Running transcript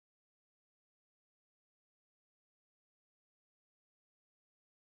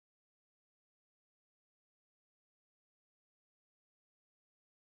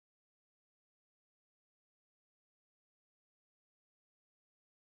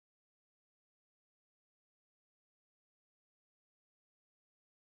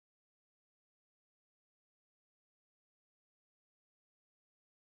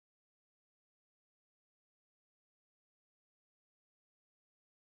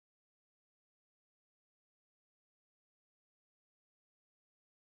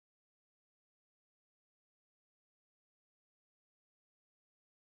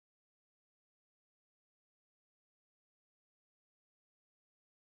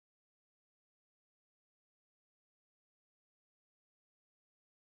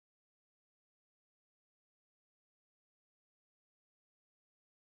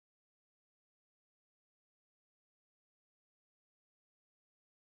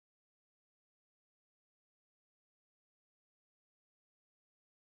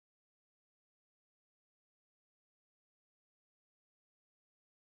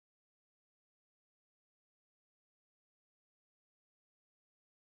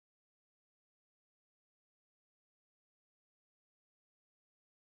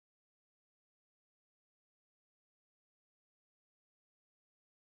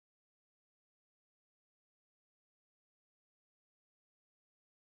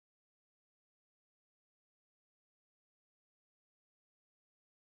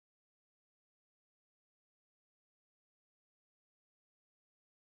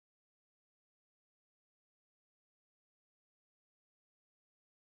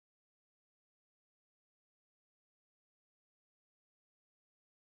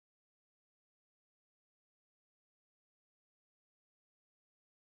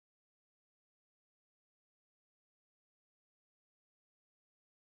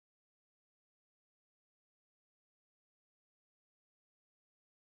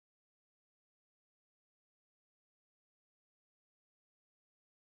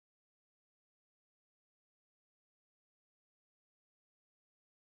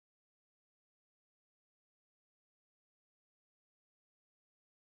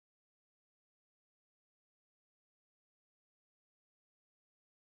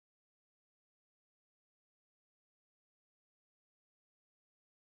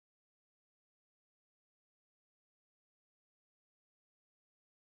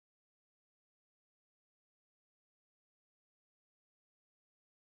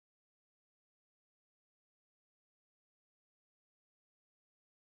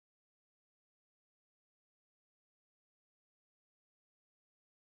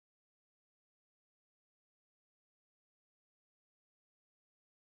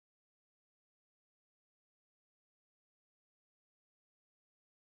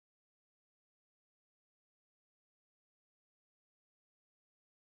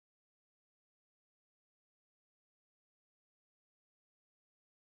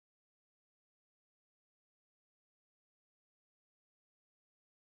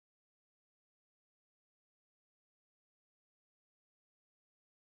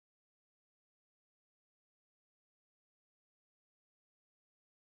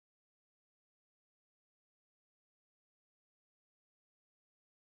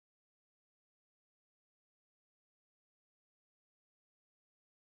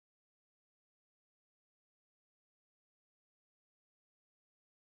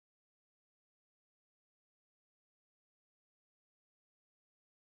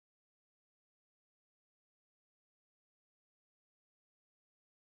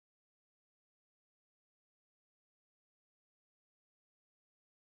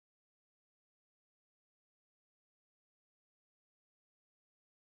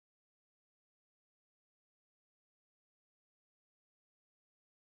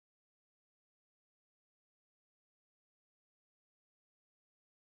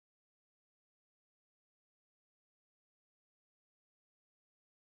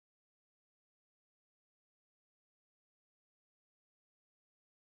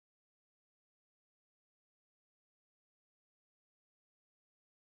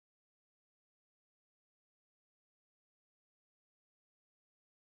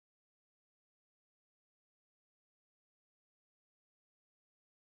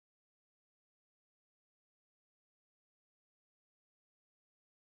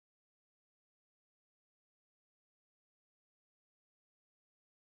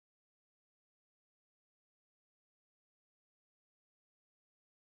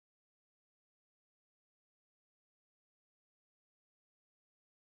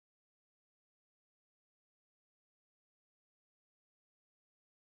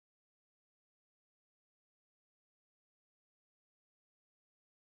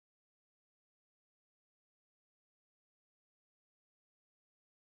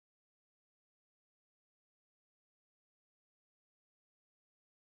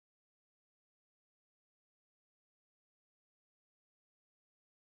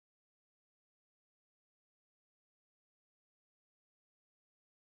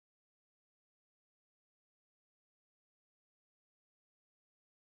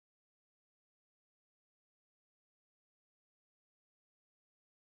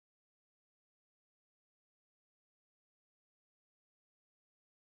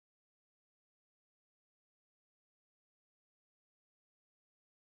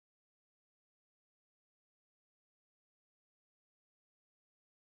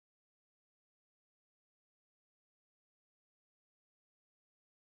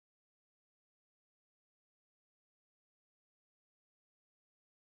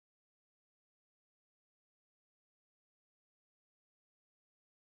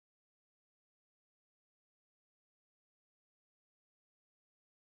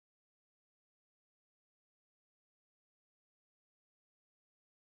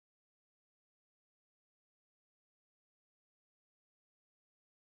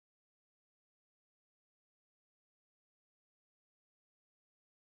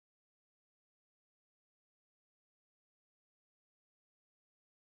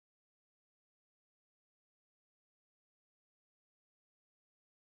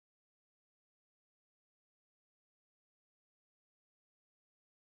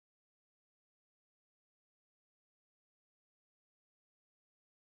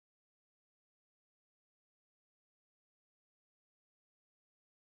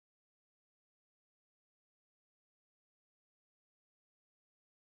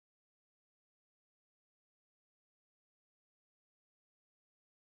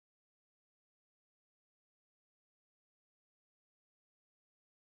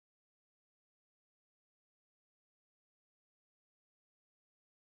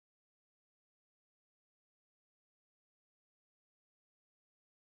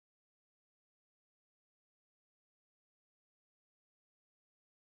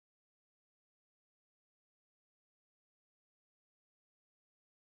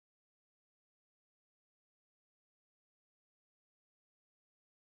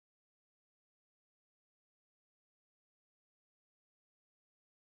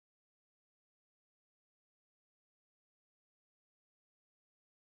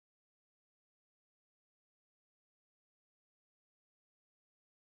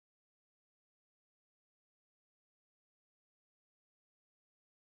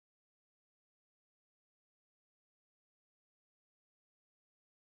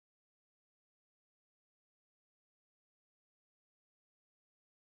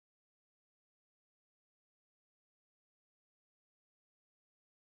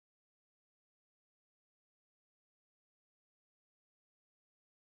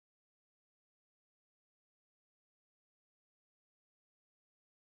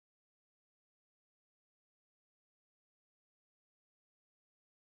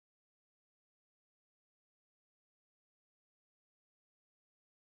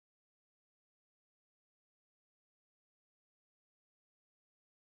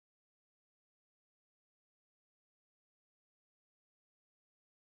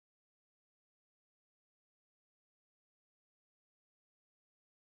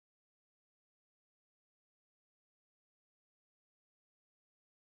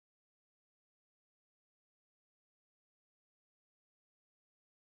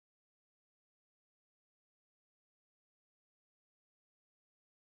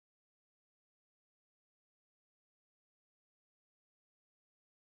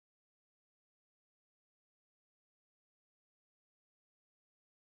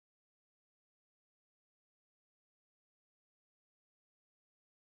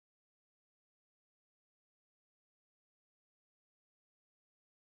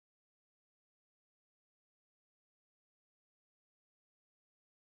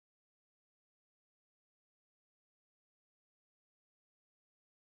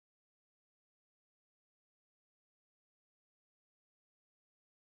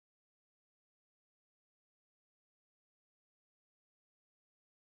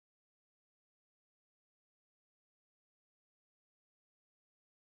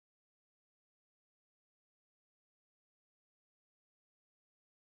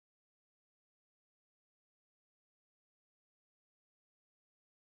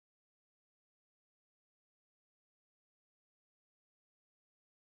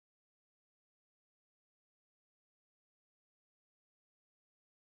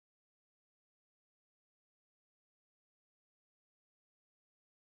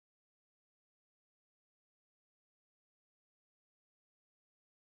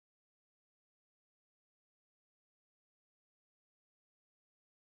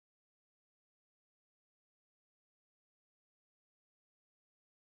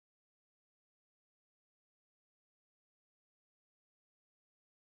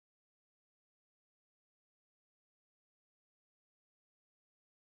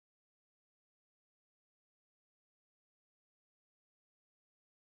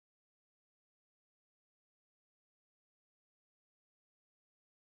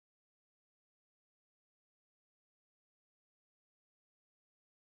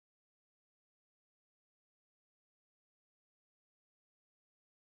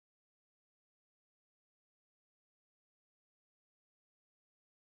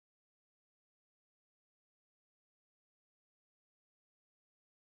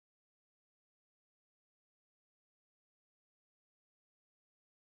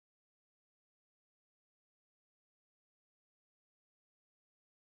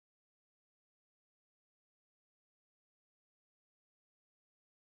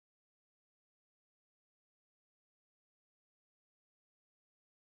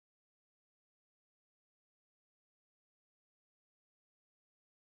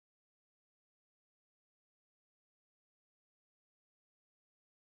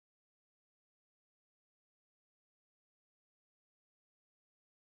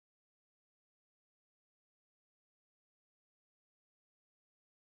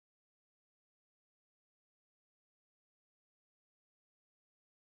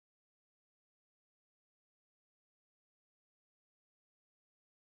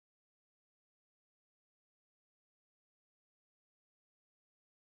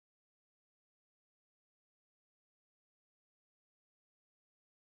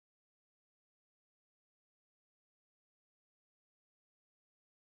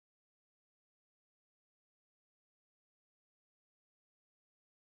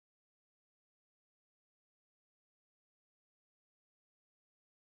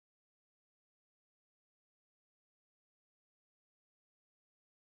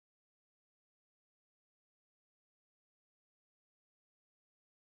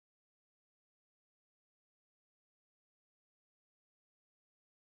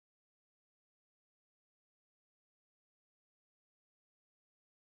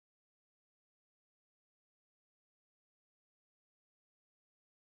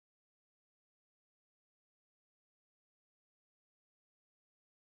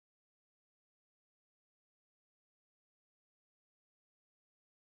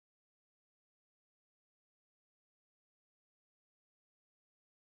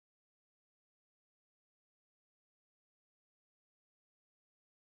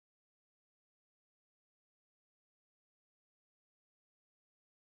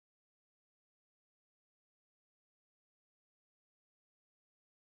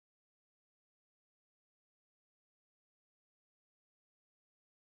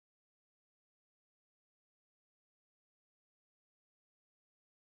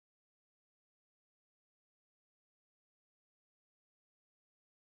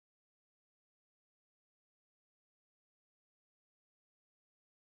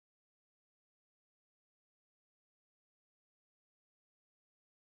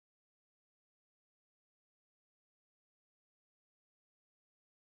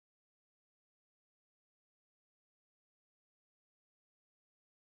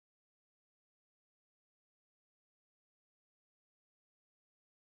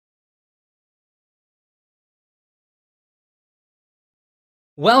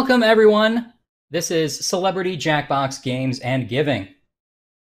Welcome, everyone. This is Celebrity Jackbox Games and Giving.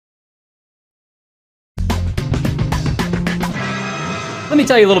 Let me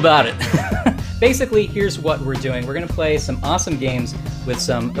tell you a little about it. Basically, here's what we're doing. We're going to play some awesome games with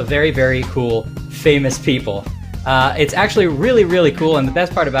some very, very cool, famous people. It's actually really, really cool, and the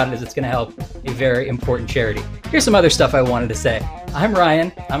best part about it is it's going to help a very important charity. Here's some other stuff I wanted to say. I'm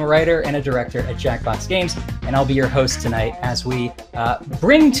Ryan. I'm a writer and a director at Jackbox Games, and I'll be your host tonight as we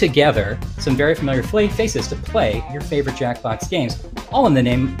bring together some very familiar faces to play your favorite Jackbox games, all in the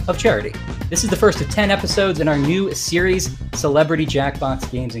name of charity. This is the first of 10 episodes in our new series, Celebrity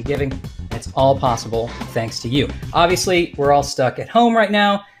Jackbox Games and Giving, and it's all possible thanks to you. Obviously, we're all stuck at home right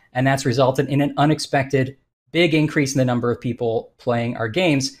now, and that's resulted in an unexpected big increase in the number of people playing our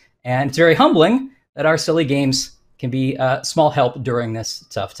games, and it's very humbling that our silly games can be small help during this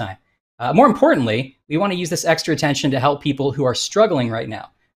tough time. More importantly, we want to use this extra attention to help people who are struggling right now.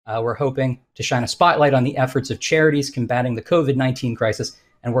 We're hoping to shine a spotlight on the efforts of charities combating the COVID-19 crisis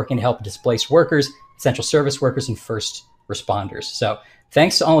and working to help displaced workers, essential service workers, and first responders. So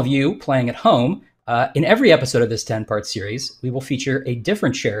thanks to all of you playing at home. In every episode of this 10-part series, we will feature a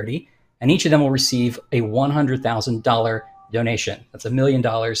different charity, and each of them will receive a $100,000 donation. That's $1 million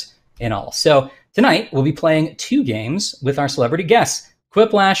in all. So tonight, we'll be playing two games with our celebrity guests,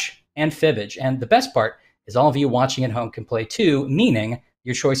 Quiplash and Fibbage. And the best part is all of you watching at home can play too, meaning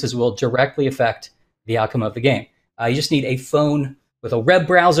your choices will directly affect the outcome of the game. You just need a phone with a web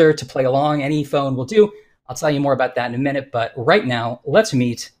browser to play along. Any phone will do. I'll tell you more about that in a minute. But right now, let's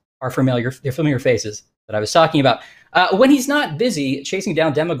meet our familiar faces that I was talking about. When he's not busy chasing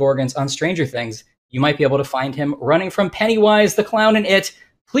down Demogorgons on Stranger Things, you might be able to find him running from Pennywise the Clown in It.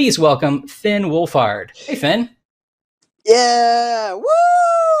 Please welcome Finn Wolfhard. Hey, Finn. Yeah!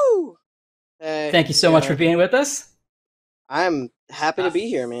 Woo! Hey, Thank you so much for being with us. I'm happy to be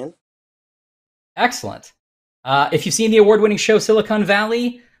here, man. Excellent. If you've seen the award-winning show Silicon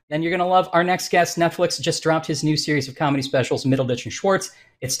Valley, then you're going to love our next guest. Netflix just dropped his new series of comedy specials, Middleditch and Schwartz.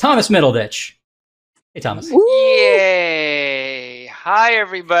 It's Thomas Middleditch. Hey, Thomas. Woo! Yay! Hi,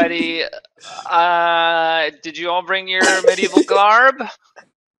 everybody. Did you all bring your medieval garb?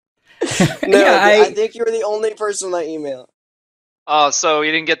 No, Yeah, I think you were the only person on that email. Oh, so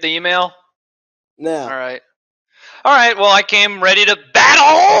you didn't get the email? No. All right. All right, well, I came ready to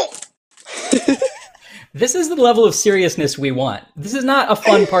battle! This is the level of seriousness we want. This is not a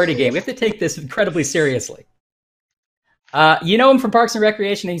fun party game. We have to take this incredibly seriously. You know him from Parks and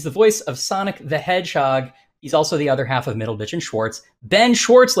Recreation. He's the voice of Sonic the Hedgehog. He's also the other half of Middleditch and Schwartz. Ben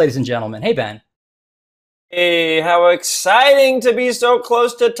Schwartz, ladies and gentlemen. Hey, Ben. Hey, how exciting to be so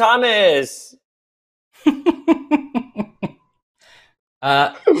close to Thomas!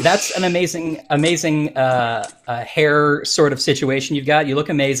 That's an amazing hair sort of situation you've got. You look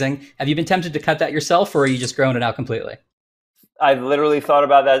amazing. Have you been tempted to cut that yourself, or are you just growing it out completely? I literally thought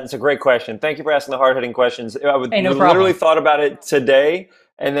about that. It's a great question. Thank you for asking the hard-hitting questions. I literally thought about it today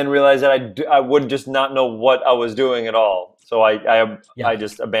and then realized that I would just not know what I was doing at all. So I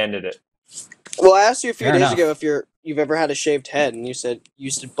just abandoned it. Well, I asked you a few Fair days enough. ago if you've ever had a shaved head, and you said you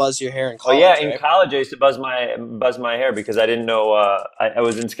used to buzz your hair in college. Oh yeah, right? in college I used to buzz my hair because I didn't know I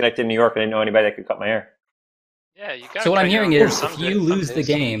was in Schenectady, New York. I didn't know anybody that could cut my hair. Yeah, you got. So what I'm hearing is, if you lose the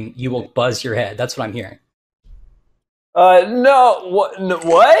game, you will buzz your head. That's what I'm hearing. No, what?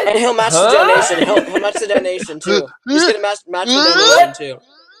 What? And he'll match the donation. He'll match the donation too. He's gonna match the donation too.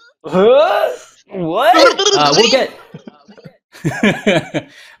 Huh? What? We'll get.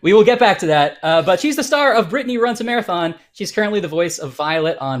 We will get back to that. But she's the star of Brittany Runs a Marathon. She's currently the voice of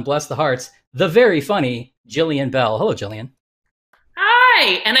Violet on Bless the Hearts. The very funny Jillian Bell. Hello, Jillian.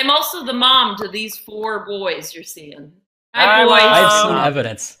 Hi, and I'm also the mom to these 4 boys you're seeing. Hi, Hi, boys. I've seen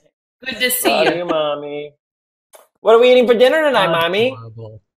evidence. Good to see Love you. you, mommy. What are we eating for dinner tonight, mommy?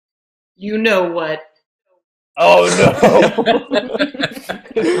 Adorable. You know what? Oh no!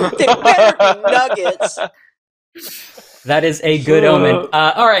 They better be nuggets. That is a good omen.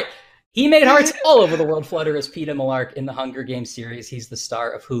 All right. He made hearts all over the world flutter as Peeta Millark in the Hunger Games series. He's the star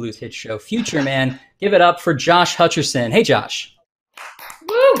of Hulu's hit show Future Man. Give it up for Josh Hutcherson. Hey, Josh.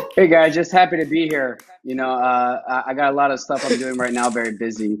 Woo! Hey guys, just happy to be here. You know, I got a lot of stuff I'm doing right now. Very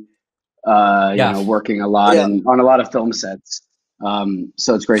busy. You know, working a lot and on a lot of film sets.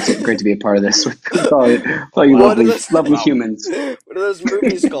 So it's great to be a part of this with all you lovely humans. What are those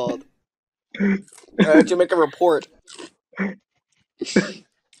movies called? I have to make a report.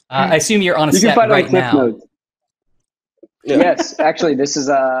 I assume you're on a You can set find it on right Cliff now. Notes. Yeah. Yes, actually, this is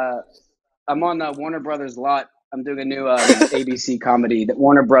I'm on the Warner Brothers lot. I'm doing a new ABC comedy that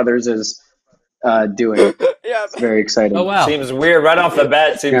Warner Brothers is doing. Yeah. It's very exciting. Oh wow! Seems weird right off the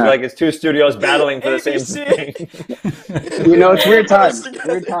bat. Seems like it's two studios battling for the same thing. It's weird times.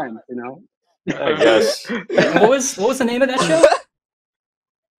 Weird times. I guess. What was the name of that show?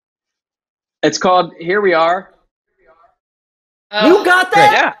 It's called Here We Are. You got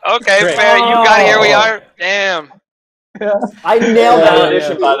that? Yeah. Okay. Great. Fair. You got it. Here we are. Damn. I nailed that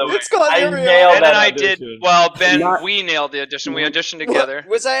audition, by the way. It's called Here We Are. Ben and I did. Well, Ben, we nailed the audition. We auditioned together.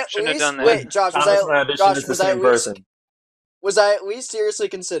 Was I at Shouldn't have least? done that. Wait, Josh. Was I at least seriously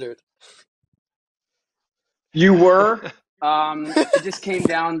considered? You were. It just came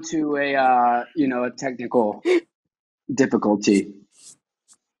down to a technical difficulty.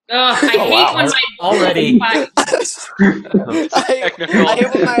 I hate when my already. I hate when my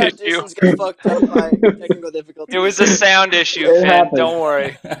auditions get fucked up by technical difficulties. It was a sound issue, Finn. Don't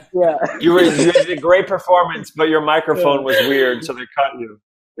worry. Yeah. You did a great performance, but your microphone was weird, so they cut you.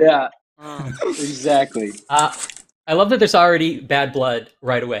 Yeah. Exactly. I love that there's already bad blood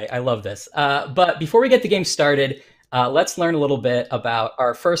right away. I love this. But before we get the game started, let's learn a little bit about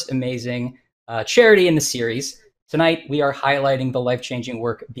our first amazing charity in the series. Tonight, we are highlighting the life-changing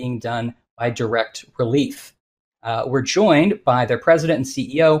work being done by Direct Relief. We're joined by their president and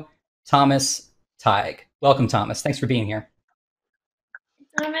CEO, Thomas Teig. Welcome, Thomas. Thanks for being here.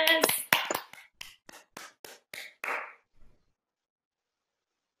 Thomas.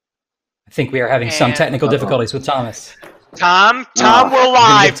 I think we are having some technical difficulties with Thomas. Tom, we're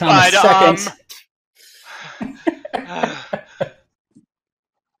live, but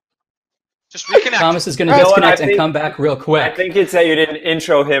just reconnect. Thomas is going to disconnect and come back real quick. I think it's that you didn't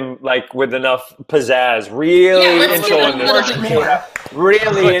intro him with enough pizzazz. Really intro him.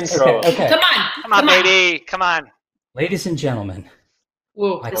 Really intro. Okay. Come on, baby. Come on. Ladies and gentlemen,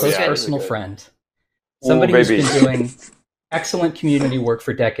 Whoa, my close personal friend, somebody who's been doing excellent community work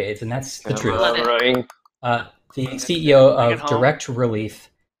for decades, and that's the truth. The CEO of Direct Relief,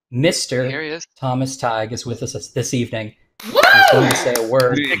 Mr. Thomas Teig, is with us this evening. Woo! He's going to say a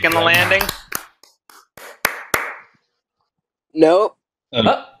word. Picking the landing. Nope.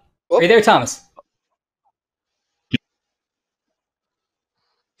 Are you there, Thomas?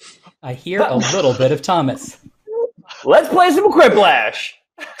 I hear a little bit of Thomas. Let's play some Quiplash.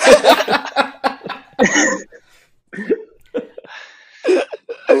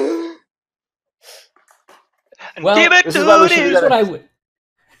 Well, give it this to is what I would.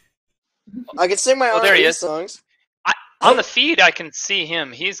 I can sing my R&B songs. On the feed, I can see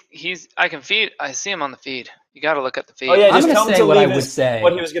him. I see him on the feed. You got to look at the feed. Oh yeah, I'm just going tell to him say to what I leave would say.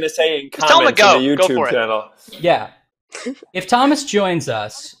 what he was going to say in Just tell him to comments on the go. Go YouTube for it. channel. Yeah. If Thomas joins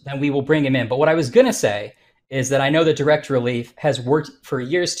us, then we will bring him in. But what I was going to say is that I know that Direct Relief has worked for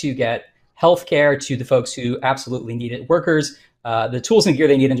years to get healthcare to the folks who absolutely need it, workers, the tools and gear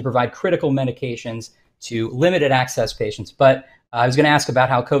they need, and to provide critical medications to limited access patients. But I was going to ask about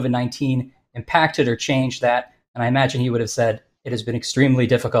how COVID-19 impacted or changed that. And I imagine he would have said it has been extremely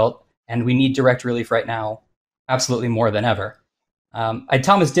difficult, and we need Direct Relief right now, absolutely more than ever.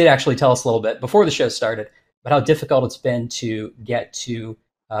 Thomas did actually tell us a little bit before the show started about how difficult it's been to get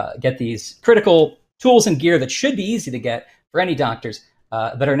these critical tools and gear that should be easy to get for any doctors,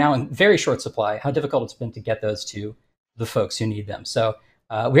 but are now in very short supply, how difficult it's been to get those to the folks who need them. So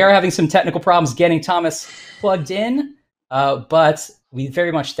we are having some technical problems getting Thomas plugged in, but we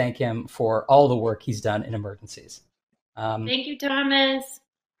very much thank him for all the work he's done in emergencies. Thank you, Thomas.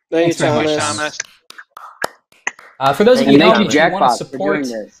 Thank you, very much, Thomas. For those of you who want to Jackbox support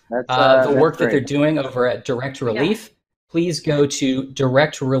the work that they're doing over at Direct Relief, please go to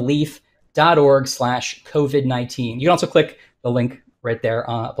directrelief.org/COVID-19. You can also click the link right there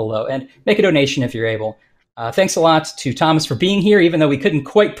below and make a donation if you're able. Thanks a lot to Thomas for being here, even though we couldn't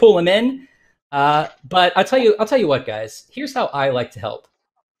quite pull him in. But I'll tell you what, guys. Here's how I like to help.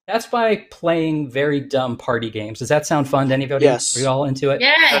 That's by playing very dumb party games. Does that sound fun to anybody? Yes. Are you all into it?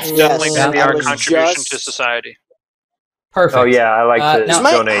 Yes. That's definitely going to be our was contribution just- to society. Perfect. Oh yeah, I like to now-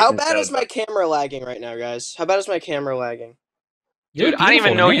 donate. How bad instead. is my camera lagging right now, guys? How bad is my camera lagging? You Dude, look I didn't even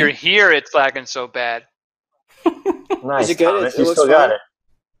beautiful know to me. you're here. It's lagging so bad. Nice, Is it good? Thomas. It You looks still got fine? it.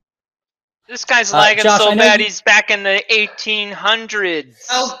 This guy's lagging Josh, I so know bad you- he's back in the 1800s.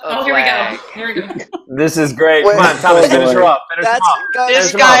 Oh, here we go. Here we go. This is great. Wait, Come on, Thomas, finish her up. Finish her That's up.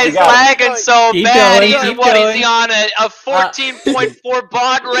 This Finish him up. guy's You got it. lagging so Keep bad. going, He's keep what going. is he on a 14.4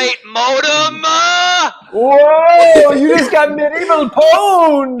 baud rate modem? Whoa! You just got medieval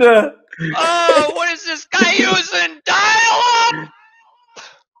pwned. Oh, what is this guy using? Dial-up.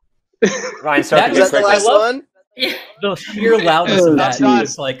 Ryan, start That to Is get that the quicker. last one? Yeah. The sheer loudness of that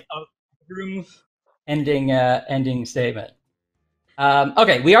That's is like a room ending statement.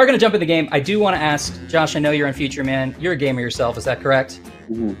 Okay, we are going to jump in the game. I do want to ask, Josh, I know you're on Future Man. You're a gamer yourself, is that correct?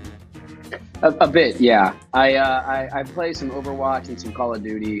 Mm-hmm. A bit, yeah. I play some Overwatch and some Call of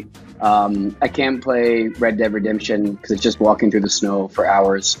Duty. I can't play Red Dead Redemption because it's just walking through the snow for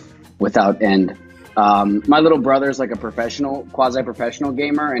hours without end. My little brother's like a quasi-professional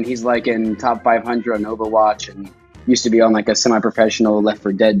gamer, and he's like in top 500 on Overwatch and used to be on like a semi-professional Left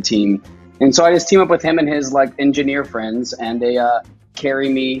 4 Dead team. And so I just team up with him and his like engineer friends, and they carry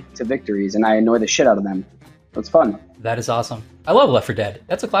me to victories, and I annoy the shit out of them. It's fun. That is awesome. I love Left 4 Dead.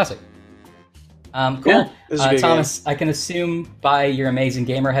 That's a classic. Cool. Yeah, Thomas, game. I can assume by your amazing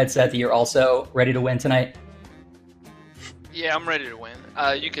gamer headset that you're also ready to win tonight. Yeah, I'm ready to win.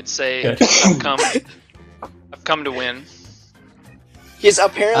 You could say I've come to win. He's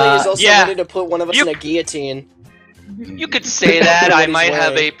also ready to put one of us in a guillotine. You could say that. I might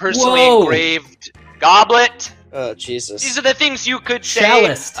have a personally engraved goblet. Oh, Jesus. These are the things you could say.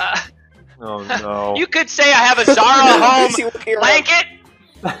 Chalice. Oh, no. You could say I have a Zara home blanket.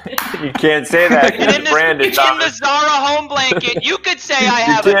 You can't say that. And in the Zara home blanket, you could say I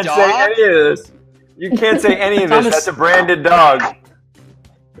have a dog. You can't say any of this. You can't say any of this. That's a branded dog.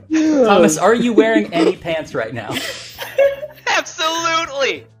 Thomas, are you wearing any pants right now?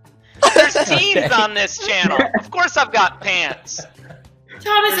 Absolutely. There's teens on this channel. Of course I've got pants.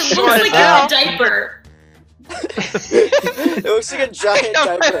 Thomas, it looks like a diaper. It looks like a giant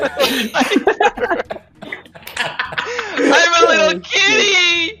diaper. I'm a little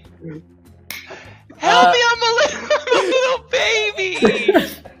kitty! Help me, I'm a little baby!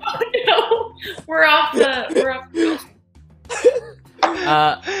 Oh no! We're off the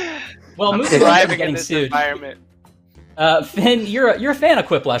well, moving on to getting this sued. Environment. Finn, you're a fan of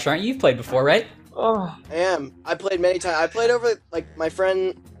Quiplash, aren't you? You've played before, right? Oh, I am. I played many times. I played over, like, my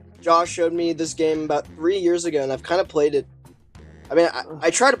friend Josh showed me this game about 3 years ago, and I've kind of played it. I mean, I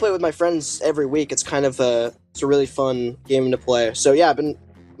try to play with my friends every week. It's kind of it's a really fun game to play. So yeah, I'm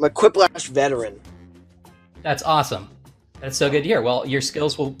a Quiplash veteran. That's awesome. That's so good to hear. Well, your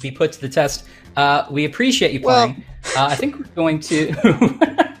skills will be put to the test. We appreciate you playing. I think we're going to...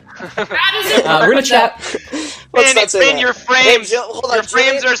 we're going to chat... Finn, your frames, your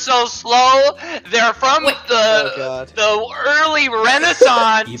frames are so slow. They're from the early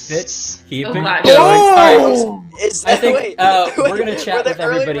Renaissance. Keep it going. I think we're going to chat with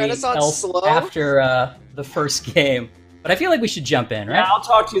everybody else after the first game. But I feel like we should jump in, right? Yeah, I'll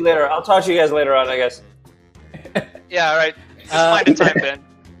talk to you later. I'll talk to you guys later on, I guess. Yeah, all right. Just find a time, Ben.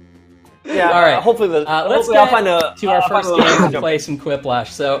 Yeah, all right. Hopefully, let's get to our first game and play some Quiplash.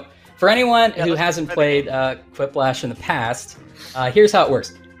 So, for anyone who hasn't played Quiplash in the past, here's how it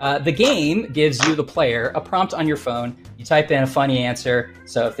works. The game gives you, the player, a prompt on your phone. You type in a funny answer.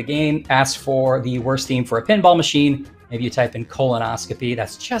 So if the game asks for the worst theme for a pinball machine, maybe you type in colonoscopy.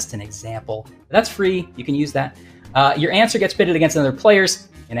 That's just an example. That's free. You can use that. Your answer gets pitted against other players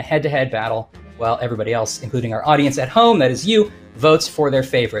in a head-to-head battle, while everybody else, including our audience at home, that is you, votes for their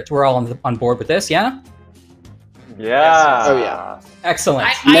favorites. We're all on board with this, yeah? Yeah. Oh, yeah. Excellent.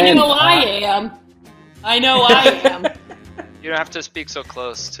 I know I am. I know I am. You don't have to speak so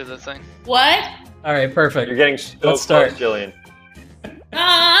close to the thing. What? All right, perfect. You're getting so Let's start. close, Jillian.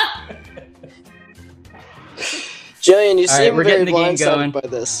 Jillian, you seem very blindsided by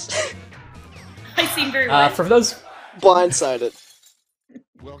this. I seem very blindsided. For those... Blindsided.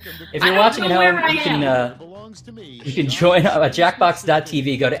 If you're watching at home, you can join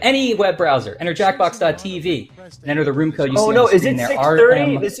Jackbox.tv. Go to any web browser, enter Jackbox.tv, and enter the room code you see on the screen there. Oh, no, is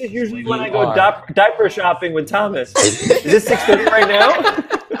it 6:30? This is usually when I go diaper shopping with Thomas. Is it 6:30 right now?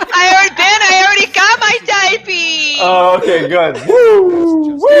 I already got my diaper! Oh, okay, good.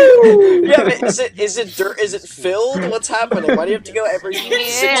 Woo! Woo! Yeah, but is it filled? What's happening? Why do you have to go every 6:30?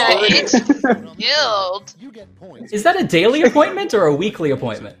 It's filled. Is that a daily appointment or a weekly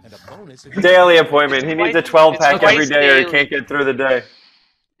appointment? Daily appointment. He needs a 12-pack every day or he can't get through the day.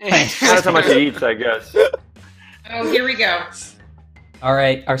 That's how much he eats, I guess. Oh, here we go. All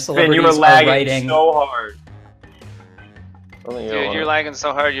right, our celebrities Finn, you were lagging are writing so hard. Dude, you're lagging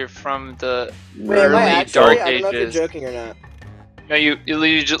so hard. You're from the early dark ages. I don't know if you're joking or not. No, you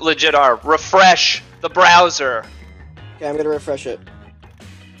legit are. Refresh the browser. Okay, I'm gonna refresh it.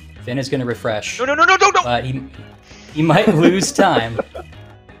 Finn is going to refresh. No. But he might lose time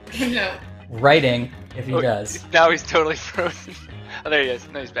No. writing if he does. Now he's totally frozen. Oh, there he is.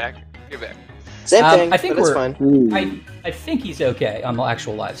 No, he's back. You're back. Same thing, I think but it's fine. I think he's okay on the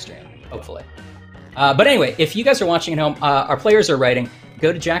actual live stream, hopefully. But anyway, if you guys are watching at home, our players are writing.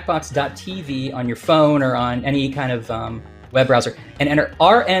 Go to jackbox.tv on your phone or on any kind of web browser and enter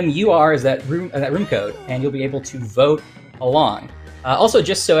RMUR as that room code, and you'll be able to vote along. Also,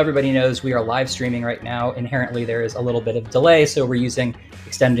 just so everybody knows, we are live streaming right now. Inherently, there is a little bit of delay, so we're using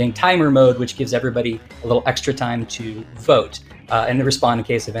extending timer mode, which gives everybody a little extra time to vote and respond in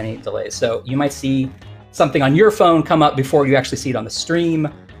case of any delays. So you might see something on your phone come up before you actually see it on the stream,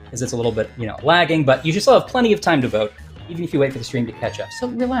 because it's a little bit, lagging, but you still have plenty of time to vote, even if you wait for the stream to catch up. So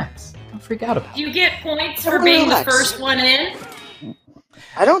relax. Don't freak out about it. Do you get points for being the first one in?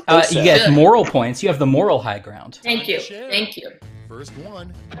 I don't think so. You get moral points. You have the moral high ground. Thank you. Thank you. First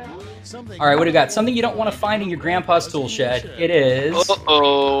one. All right, what do we got? Something you don't want to find in your grandpa's tool shed. It is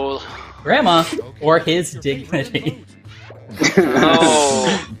Grandma or his dignity.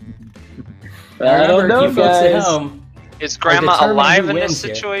 Oh. I don't know, you folks at home. Is Grandma alive in this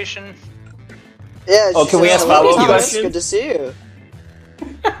situation? Yeah. Oh, can we ask follow-up questions? Good to see you.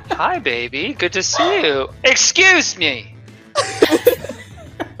 Hi, baby. Good to see you. Excuse me.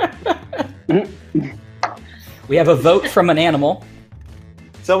 We have a vote from an animal.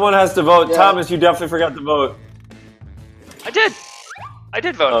 Someone has to vote. Yeah. Thomas, you definitely forgot to vote. I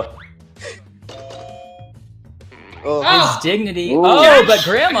did vote. His dignity. Oh, but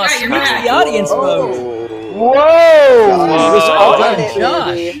Grandma screws the audience vote. Whoa!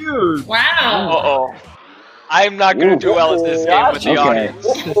 Josh. Wow. Uh-oh. I'm not going to do well at this game with the audience.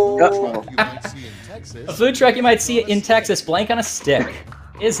 A food truck you might see in Texas, blank on a stick.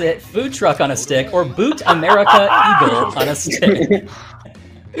 Is it food truck on a stick or Boot America Eagle on a stick?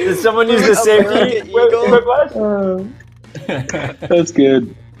 Did someone use the safety eagle? That's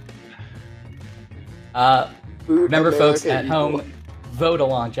good. Remember, folks at home, vote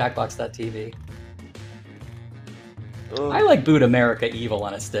along Jackbox.tv. I like Boot America Evil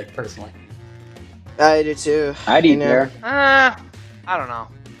on a stick, personally. I do too. I'd eat there. I don't know.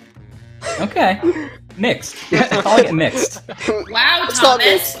 Okay. Mixed. Calling it mixed. Wow, It's called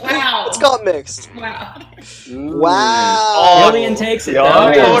Thomas. mixed. Wow. It's called mixed. Wow. Wow. Jillian takes it.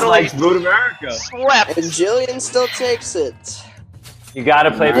 Totally Boot America. Swept. And Jillian still takes it. You gotta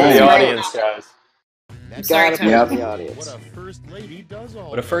play for the audience, guys. I'm sorry, Tony. Gotta play for the audience.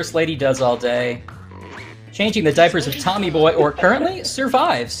 What a first lady does all day. Changing the diapers of Tommy Boy or currently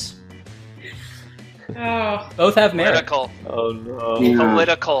survives. Oh. Both have merit. Political. Oh no.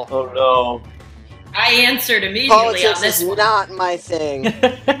 Political. Oh no. I answered immediately Politics on this is one. not my thing.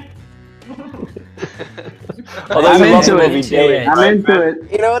 I'm into it. I'm into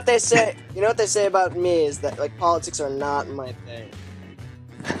it. You know what they say? You know what they say about me is that politics are not my thing.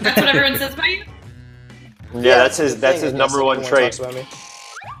 That's what everyone says about you? Yeah, that's his number one trait.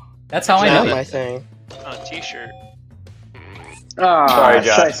 That's how I Not know my it. thing. On a t-shirt. Oh, Sorry,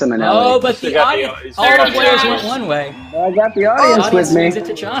 Josh. Oh, but the audience, all the players went one way. I got the The audience audience with swings me. it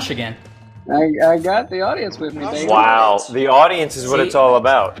to Josh again. I got the audience with me, baby. Wow, the audience is what it's all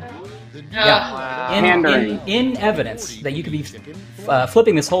about. Yeah. Pandering. In evidence that you could be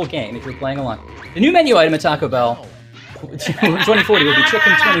flipping this whole game if you're playing along. The new menu item at Taco Bell 2040 will be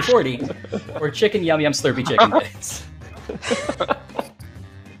Chicken 2040 or Chicken Yum Yum Slurpy Chicken Bits.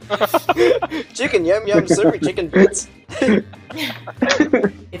 Chicken Yum Yum Slurpy Chicken Bits.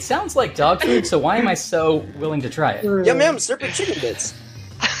 It sounds like dog food, so why am I so willing to try it? Yum Yum Slurpy Chicken Bits.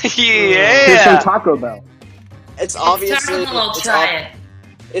 Here's some Yeah. Taco Bell. It's obviously. I'll try it.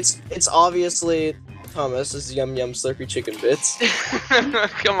 It's obviously Thomas's Yum Yum Slurpy Chicken Bits.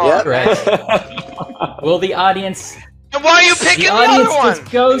 Come on. Yep. Correct. Will the audience? And why are you picking The the, audience other one?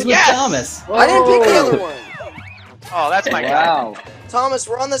 just goes with Yes! Thomas. I didn't pick the other one. Oh, that's my guy. Wow. Thomas,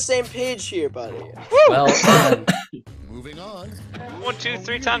 we're on the same page here, buddy. Well done. Moving on. 1, 2,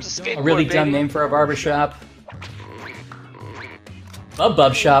 3 times a skateboard. A really baby. dumb name for a barbershop.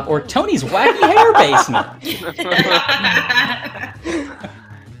 Bub Shop or Tony's Wacky Hair Basement.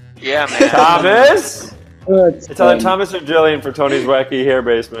 Yeah, man. Thomas? It's It's either Thomas or Jillian for Tony's Wacky Hair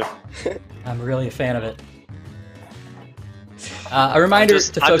Basement. I'm really a fan of it. A reminder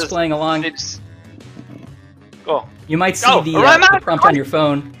to folks playing along, Go. you might see Go. the prompt on your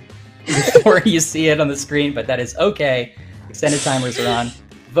phone before you see it on the screen, but that is okay. Extended timers are on.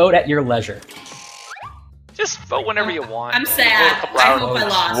 Vote at your leisure. Just vote whenever you want. I'm sad. I hope I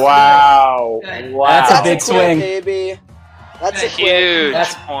lost. Wow. Good. Wow. That's a That's big a swing. quip, baby. That's a quip. Huge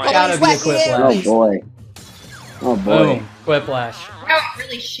That's point. gotta be a quiplash. Oh boy. Oh boy. Boom. Quiplash. Wow, it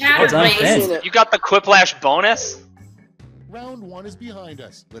really shattered Well my done, Finn. Seen it. You got the quiplash bonus? Round one is behind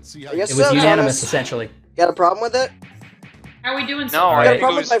us. Let's see how I guess It was so, unanimous, Thomas. essentially. Got a problem with it? How are we doing No, so I Alright. got a I think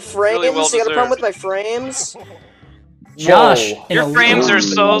problem it with my was frames? really well You got a problem with deserved. my frames? Josh, in Your a frames little- are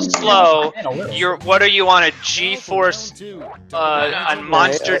so slow. in a little. What are you on a G-Force a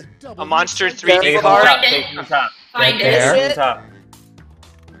monster 3D Careful. card? Find it. Take from the top. Find Right it. there. Take from the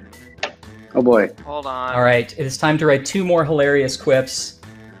top. Oh boy. Hold on. All right, it is time to write 2 more hilarious quips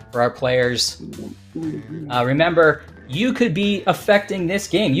for our players. Remember, you could be affecting this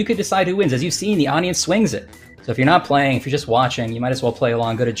game. You could decide who wins. As you've seen, the audience swings it. So if you're not playing, if you're just watching, you might as well play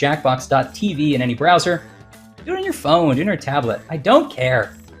along. Go to jackbox.tv in any browser. Do it on your phone, do it on your tablet. I don't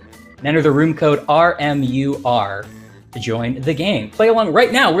care. And enter the room code RMUR to join the game. Play along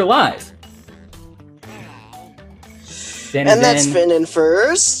right now. We're live. And that's Finn in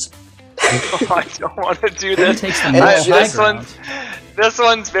first. Oh, I don't want to do this. This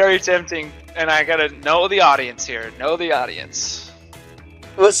one's very tempting, and I gotta know the audience here. Know the audience.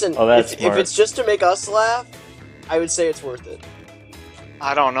 Listen, if it's just to make us laugh, I would say it's worth it.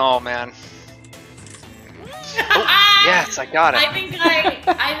 I don't know, man. Oh, yes, I got it. I think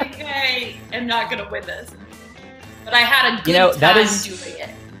I am not gonna win this, but I had a good time doing it.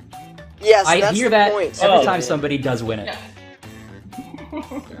 Yes, I that's hear the that point. every time somebody does win it.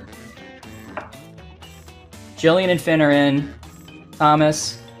 Yeah. Jillian and Finn are in.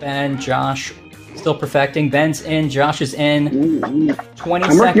 Thomas, Ben, Josh, still perfecting. Ben's in. Josh is in. 20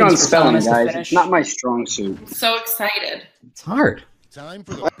 I'm working on seconds for spelling, Thomas to guys. finish. It's not my strong suit. I'm so excited. It's hard. Time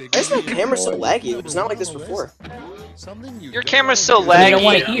for the Why big is my camera so laggy? It was not like this before. Your camera's so I don't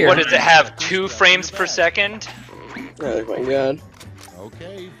wanna laggy. hear. What does it have? 2 frames per second? Oh my god.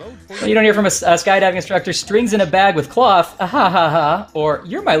 Okay, vote for Well, you don't hear from a skydiving instructor, strings in a bag with cloth, ah ha ha ha, or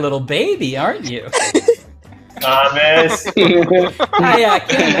you're my little baby, aren't you? Thomas. I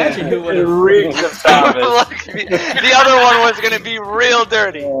can't imagine who would have. Reeks of Thomas. The other one was gonna be real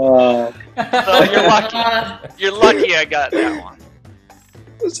dirty. So you're lucky. You're lucky I got that one.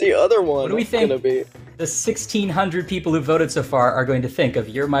 What's the other one? What do we think gonna be? the 1,600 people who voted so far are going to think of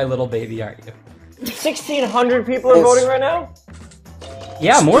you're my little baby, aren't you? 1,600 people are voting right now?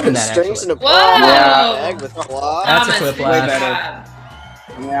 Yeah, more than that, Strings actually. in a Whoa! bag with cloth. That's a Thomas, clip good laugh. job.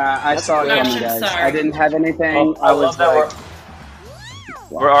 Yeah, I saw it good. coming, guys. Sorry. I didn't have anything. Oh, I was love that like,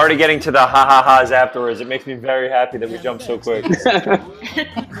 we're already getting to the ha-ha-ha's afterwards. It makes me very happy that we jumped so quick. for a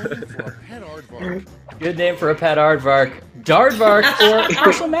pet aardvark. Good name for a pet aardvark. Dardvark or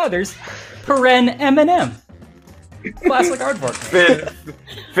Marshall Mathers, paren M&M. Classic aardvark.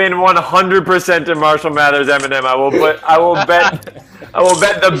 Finn 100% to Marshall Mathers M&M. I will bet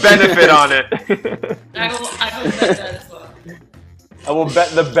the benefit on it. I will bet that as well. I will bet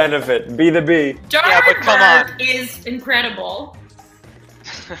the benefit. Be the bee. Yeah, but come on. Is incredible.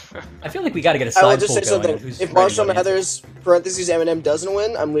 I feel like we got to get a I will side just poll say going. something. Who's If ready Marshall to answer. Mathers (parentheses M&M) doesn't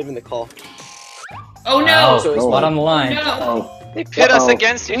win, I'm leaving the call. Oh Oh, no! So it's spot on the line. No! They pit us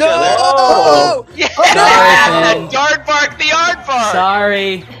against each No! other. Oh! Yeah! Sorry, The Dardvark, the Aardvark!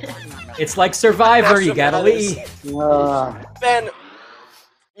 Sorry. It's like Survivor, you gotta leave. Ben,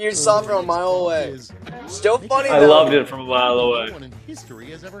 you saw it from a mile away. Still funny I though. loved it from a mile No away. one in history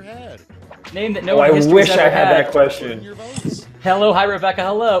has ever had. Name that no Oh, one I in history's wish ever I had that Put question. your votes. Hello, hi Rebecca,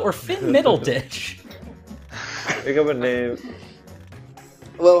 hello. Or Finn Middleditch. Pick up a name.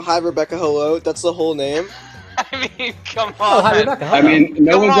 Hello, hi Rebecca, hello. That's the whole name. I mean, come Oh, on. hi Rebecca, hello. I mean,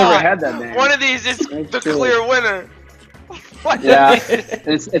 no Come one's ever on. had that name. One of these is That's the true. clear winner. What? Yeah,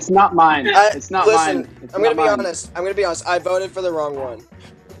 it's not mine. It's not Listen, mine. It's I'm gonna not be mine. honest. I'm gonna be honest. I voted for the wrong one.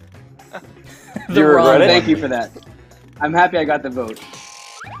 The Do you wrong regret it? Thank you for that. I'm happy I got the vote.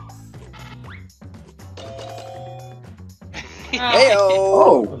 Heyo.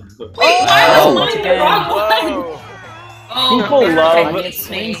 Oh, Wait, why Oh, was once mine the again. wrong one? Whoa. Oh, People you're love- taking It it to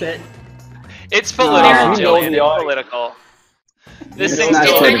swings me. it. It's political, You know Jillian. the It's audience. political. This It's thing's not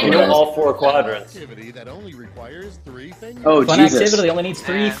going political. You know political. all 4 quadrants. Activity that only requires 3 fingers. oh, Fun Jesus. activity only needs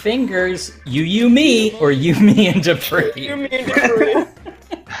 3 Yeah. fingers. You, me, or you, me, and Dupree. You, me, and Dupree.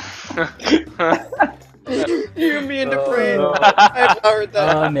 You, me, and Dupree. I've not heard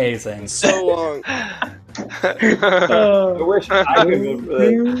that Amazing. in so long. I wish I could go for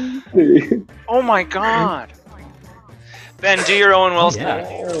that. Oh my god. Ben, do your Owen Wilson.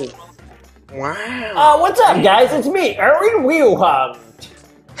 Yeah. Wow. What's up, guys? It's me, Erwin Wolfhard.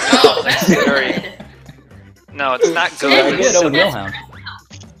 Oh, that's Very- good. No, it's not Very good. good, Owen Wilhelm.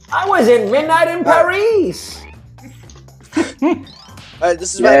 I was in Midnight in Paris. Alright,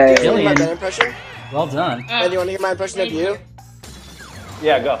 this is my, Yay. do you want my Jillian. Ben impression? Well done. Ben, do you want to hear my impression of you?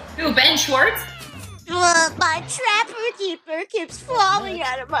 Yeah, go. Who, Ben Schwartz? My trapper keeper keeps falling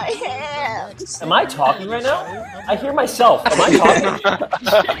out of my hands. Am I talking right now? I hear myself. Am I talking?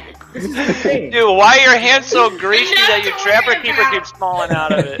 Dude, why are your hands so greasy I'm not that your talking trapper keeper about- keeps falling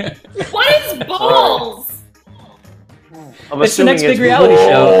out of it? What is balls? I'm It's the assuming next big reality balls.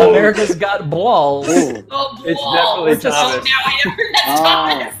 show. America's Got Balls. Ooh, Oh, It's balls. definitely Thomas. Oh, now I never that's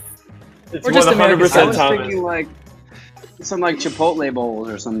Thomas. It's Or just 100% America's I was Thomas. thinking like some like Chipotle bowls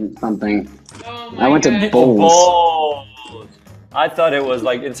or something. Oh I went to God. bowls. Balls. I thought it was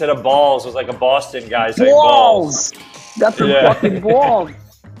like instead of balls, it was like a Boston guy saying balls. Got the Yeah. fucking balls.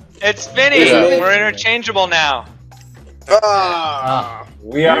 It's Vinny. Yeah. We're interchangeable now. Ah,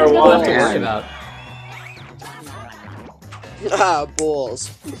 We are There's one. nothing to worry about. balls.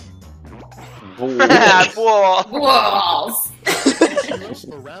 Whoa. Walls.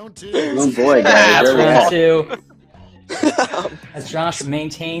 For round 2. Oh boy, guys. That's There we round go. 2. As Josh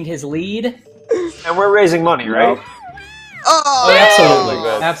maintained his lead. And we're raising money, right? Oh, Absolutely.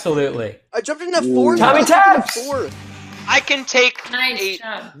 good. Absolutely. I jumped in at 4th. Tommy Taps! 4th. I can take Nice a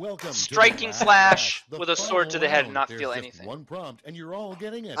job. Welcome to striking the slash the with a sword to the final head and not round. feel There's just anything. One prompt, and you're all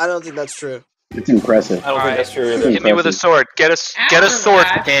getting it. I don't think that's true. It's impressive. I don't think Alright. that's true either. Hit me with a sword. Get a After sword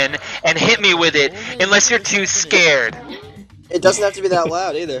that- pin and hit me with it, unless you're too scared. It doesn't have to be that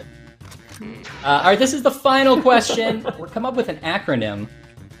loud either. All right, this is the final question. We're come up with an acronym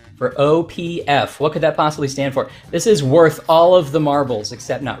for OPF. What could that possibly stand for? This is worth all of the marbles,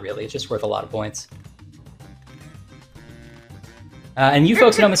 except not really. It's just worth a lot of points. And you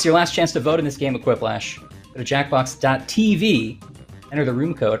folks at home, this is your last chance to vote in this game of Quiplash. Go to jackbox.tv, enter the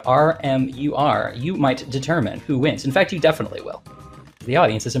room code RMUR. You might determine who wins. In fact, you definitely will. The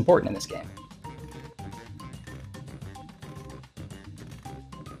audience is important in this game.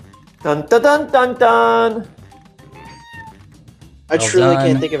 Dun dun dun dun dun. I Well truly done.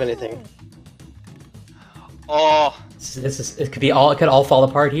 can't think of anything. Oh, It could all fall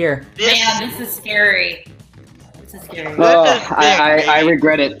apart here. Man, this is scary. This is scary. Oh, This is big, I baby.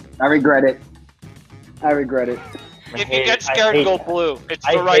 regret it. I regret it. I regret it. if you get scared, go blue. It's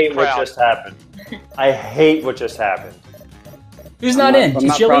the I right hate what crowd. just happened. I hate what just happened. Who's not in? I'm Is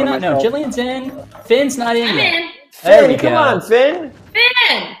not proud Jillian of not? No, myself. Jillian's in. Finn's not in I'm yet. in. There we Finn, come go. on, Finn.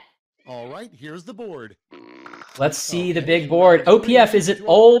 Finn! All right, here's the board. Let's see the big board. OPF, is it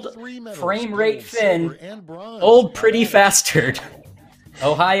old frame rate Finn? Old pretty fastard.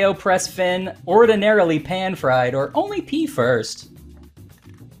 Ohio press Finn, ordinarily pan fried, or only pea first.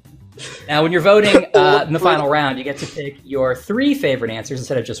 Now, when you're voting in the final round, you get to pick your 3 favorite answers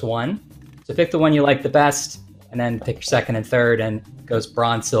instead of just 1. So pick the one you like the best, and then pick your second and third, and it goes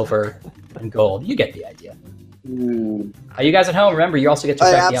bronze, silver, and gold. You get the idea. You guys at home, remember, you also get to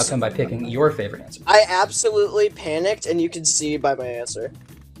affect the outcome by picking your favorite answer. I absolutely panicked, and you can see by my answer.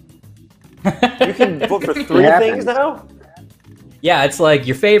 You can vote for 3 things now? Yeah, it's like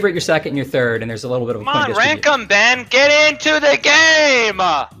your favorite, your second, and your third, and there's a little bit of a Come point on, distribution. rank 'em, Ben. Get into the game.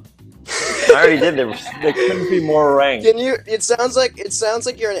 I already did. They couldn't be more ranked. Can you? It sounds like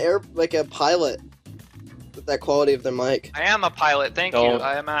you're a pilot with that quality of the mic. I am a pilot. Thank you.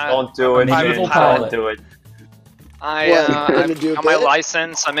 I am a Don't do it. medieval Don't pilot. do it. I What, you gonna do a got my bit?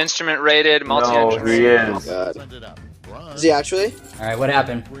 license. I'm instrument rated, multi-engine No, he rated. is. God. Send it up. Bronze. Is he actually? All right, what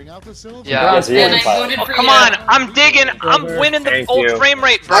happened? Bring out the silver. Yeah. Bronze Yes, he is And a I pilot. voted Oh, for come you. on. I'm digging. I'm Silver. winning the Thank old you. frame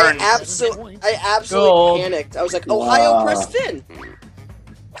rate I burn. absolutely Gold. panicked. I was like, Ohio press Finn.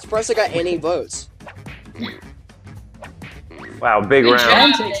 Surprised I got any votes. Wow, big Good round.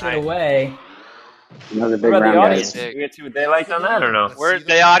 Ben takes it away. Another What big about the round, audience? guys. guys. You get to they liked on that or no? Where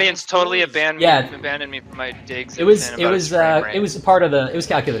the audience totally abandoned Yeah. abandoned me for my digs. It was and it about was its frame rate. it was a part of the it was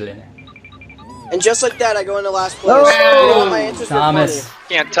calculated in there. And just like that, I go into last place. Oh! You know what, my answers were Thomas,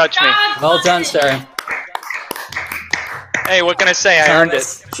 funny. Can't touch me. well done, sir. Hey, what can I say? I earned it.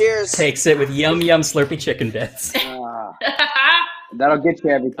 Thomas Cheers. takes it with yum Slurpee chicken bits. That'll get you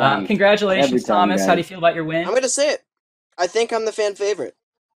every time. Congratulations, Every time, Thomas. guys. How do you feel about your win? I'm gonna say it. I think I'm the fan favorite.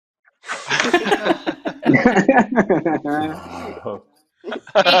 Hey, Thomas,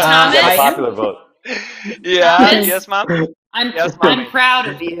 Not a popular vote. Yeah. Thomas. Yes, mom. I'm Yes, Mommy. proud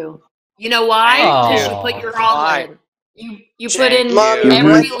of you. You know why? Thank Because you. you put your all Why? in. You put in Mom, your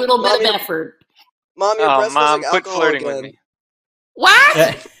every breath- little bit Mom, of your- effort. Mom, your Oh, breath mom, smells like quit alcohol flirting again. with me.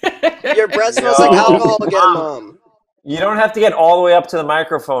 What? Your breath smells like alcohol again, Mom. You don't have to get all the way up to the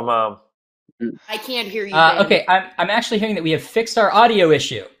microphone, Mom. I can't hear you. Ben. Okay, I'm actually hearing that we have fixed our audio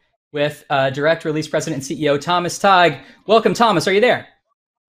issue with Direct Release President and CEO Thomas Tighe. Welcome, Thomas. Are you there?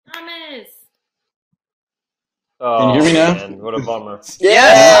 Thomas. Oh, Can you hear me now? Man, what a bummer.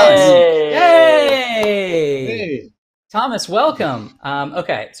 Yes. Yay! Hey. Thomas, welcome.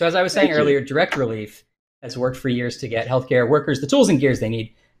 Okay, so as I was saying Thank you. earlier, Direct Relief has worked for years to get healthcare workers the tools and gears they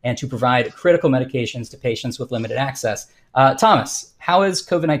need and to provide critical medications to patients with limited access. Thomas, how has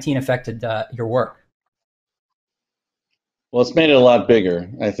COVID-19 affected your work? Well, it's made it a lot bigger.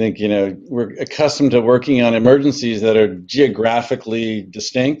 I think, we're accustomed to working on emergencies that are geographically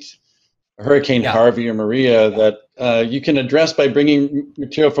distinct. Hurricane Yeah. Harvey or Maria that you can address by bringing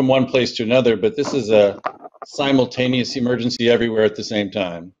material from one place to another, but this is a simultaneous emergency everywhere at the same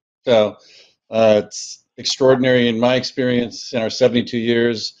time. So it's extraordinary in my experience in our 72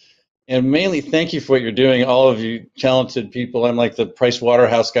 years. And mainly, thank you for what you're doing, all of you talented people. I'm like the Price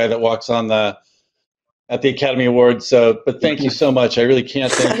Waterhouse guy that walks on at the Academy Awards. But thank you so much. I really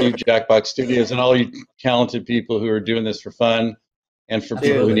can't thank you, Jackbox Studios, and all you talented people who are doing this for fun and for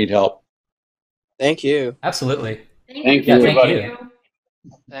people who need help. Thank you. Absolutely. Thank Yeah, you. thank you.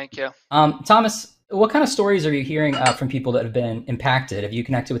 Thank you. Thomas, what kind of stories are you hearing from people that have been impacted? Have you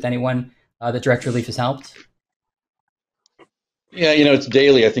connected with anyone that Direct Relief has helped? Yeah, it's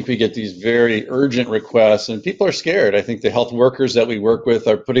daily. I think we get these very urgent requests, and people are scared. I think the health workers that we work with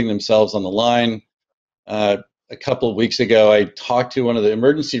are putting themselves on the line. A couple of weeks ago, I talked to one of the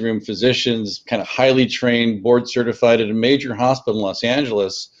emergency room physicians, kind of highly trained, board certified at a major hospital in Los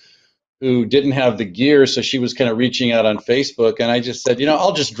Angeles, who didn't have the gear, so she was kind of reaching out on Facebook, and I just said,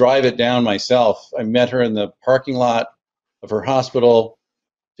 I'll just drive it down myself. I met her in the parking lot of her hospital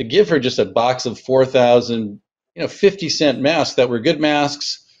to give her just a box of 4,000 50-cent masks that were good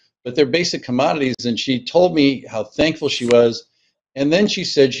masks, but they're basic commodities. And she told me how thankful she was. And then she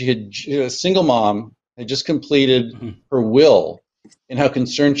said she had a single mom, had just completed her will, and how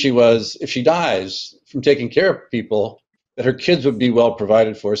concerned she was if she dies from taking care of people, that her kids would be well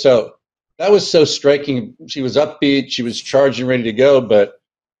provided for. So that was so striking. She was upbeat, she was charged and ready to go, but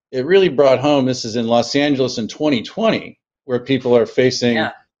it really brought home, this is in Los Angeles in 2020, where people are facing,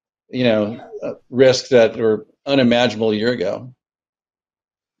 risks that were unimaginable a year ago.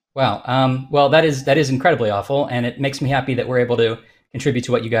 Wow. Well, that is incredibly awful, and it makes me happy that we're able to contribute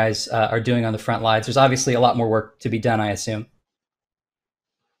to what you guys are doing on the front lines. There's obviously a lot more work to be done, I assume.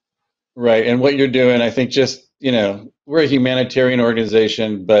 Right, and what you're doing, I think just, we're a humanitarian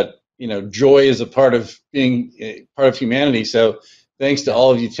organization, but, joy is a part of being part of humanity. So thanks to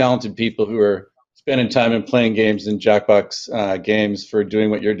all of you talented people who are spending time and playing games in Jackbox games for doing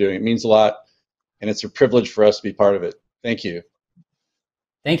what you're doing. It means a lot. And it's a privilege for us to be part of it. Thank you.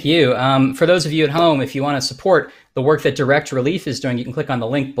 Thank you. For those of you at home, if you want to support the work that Direct Relief is doing, you can click on the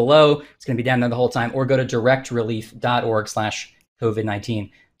link below. It's going to be down there the whole time, or go to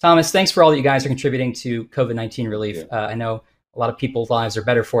directrelief.org/COVID-19. Thomas, thanks for all that you guys are contributing to COVID-19 relief. I know a lot of people's lives are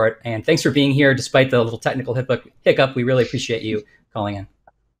better for it. And thanks for being here despite the little technical hiccup. We really appreciate you calling in.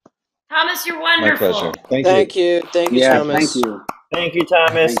 Thomas, you're wonderful. My pleasure. Thank you. Thank you, Thomas. Thank you. Thank you,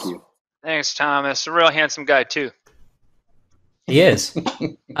 Thomas. Thank you. Thanks, Thomas. A real handsome guy, too. He is.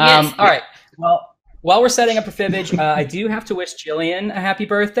 All right. Well, while we're setting up for Fibbage, I do have to wish Jillian a happy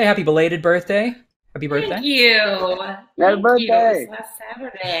birthday. Happy belated birthday. Happy birthday. Thank you. Happy birthday. It was last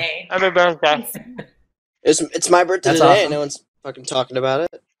Saturday. Happy birthday. It's my birthday That's today. awesome. No one's fucking talking about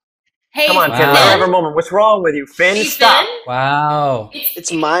it. Hey, Come on, Wow. Finn. Let her have a moment. What's wrong with you, Finn? Hey, Stop. Finn? Wow.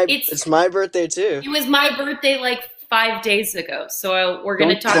 It's my birthday too. It was my birthday like 5 days ago, so we're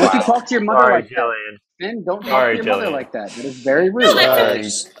going to talk Don't about you talk to your mother Sorry, like that. Jillian. Finn, don't talk Sorry, to your mother Jillian. like that. That is very rude. No,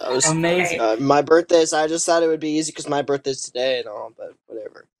 that's I was Amazing. my birthday's. I just thought it would be easy because my birthday's today and all, but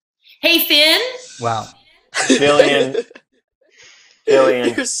whatever. Hey, Finn. Wow. Jillian.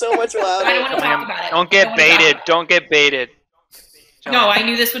 Jillian. You're so much louder. I don't want to talk about it. Don't I get wanna talk baited. about it. Don't get baited. No, I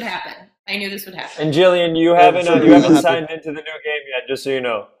knew this would happen. I knew this would happen. And Jillian, you haven't signed into the new game yet, just so you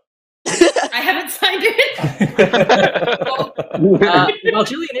know. I haven't signed it. Well,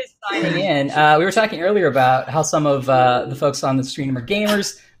 Jillian is signing in. We were talking earlier about how some of the folks on the stream are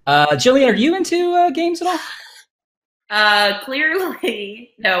gamers. Jillian, are you into games at all?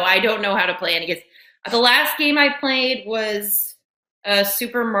 Clearly, no, I don't know how to play any games. The last game I played was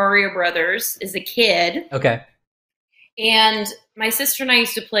Super Mario Brothers as a kid. Okay. And my sister and I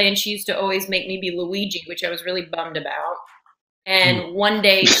used to play, and she used to always make me be Luigi, which I was really bummed about. And one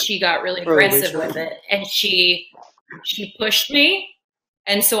day she got really aggressive with it, and she pushed me,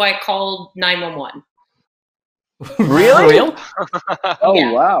 and so I called 911. Really? Real? Oh,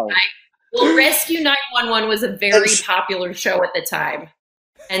 Yeah. wow. Well, Rescue 911 was a very popular show at the time.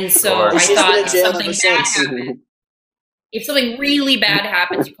 And so I She's thought been in if jail something ever bad since. happened, if something really bad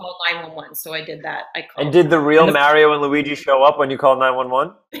happens, you call 911. So I did that. I called. And did the real Mario and Luigi show up when you called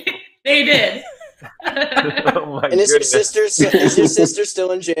 911? They did. Oh my And is goodness. your sister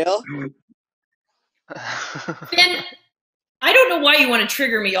still in jail? Finn, I don't know why you want to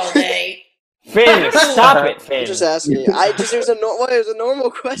trigger me all day. Finn, stop it, Finn. I'm just asking you. It was a normal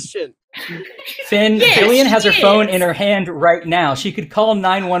question. Finn, Yes, Jillian has her she phone is. in her hand right now. She could call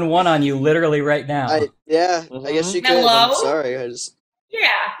 911 on you literally right now. I guess you could. Hello? I'm sorry. Yeah.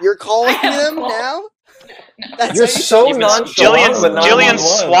 You're calling I have a them call. now? You're so nonchalant. Jillian's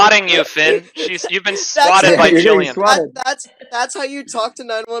swatting you, Finn. You've been swatted by Jillian. That's how you talk to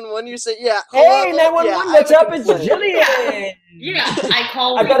 911. You say, "Yeah, hey 911, what's up? It's Jillian." Yeah, I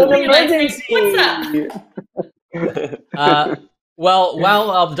call. I got an emergency. What's up? Well,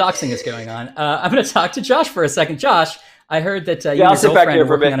 while the doxing is going on, I'm going to talk to Josh for a second. Josh, I heard that you and your girlfriend are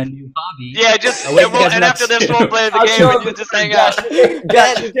working on a new hobby. Yeah, and after this, we'll play the game and you just hang out. Ben,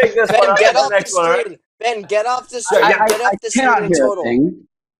 get off the screen. Ben, get off the screen. Get off the screen in total.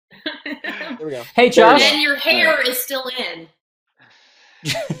 There we go. Hey, Josh. And your hair is still in.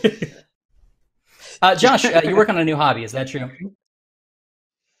 Josh, you're working on a new hobby. Is that true?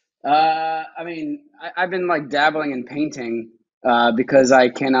 I mean, I've been like dabbling in painting because I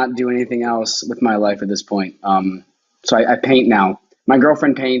cannot do anything else with my life at this point. So I paint now. My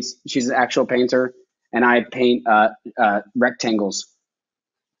girlfriend paints. She's an actual painter, and I paint rectangles.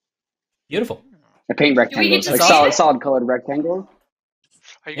 Beautiful. I paint rectangles, like solid colored rectangles.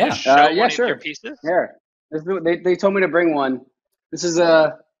 Are you going to show one sure. of your pieces? Here. They told me to bring one. This is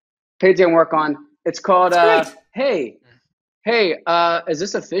a painting I work on. It's called Hey, is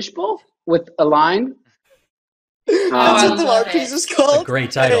this a fishbowl with a line? That's what our piece is called. A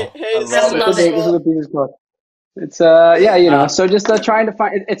great title. Hey, this is what the piece is called. It's so just trying to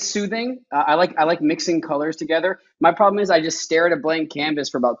find it's soothing. I like mixing colors together. My problem is I just stare at a blank canvas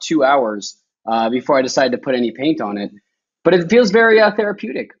for about 2 hours before I decide to put any paint on it. But it feels very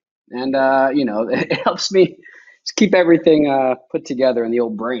therapeutic, and it helps me just keep everything put together in the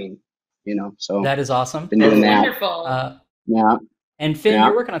old brain. So that is awesome. Been doing that. Wonderful. Yeah. And Finn,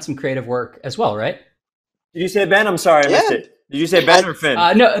 you're working on some creative work as well, right? Did you say Ben? I'm sorry, I missed it. Did you say Ben or Finn?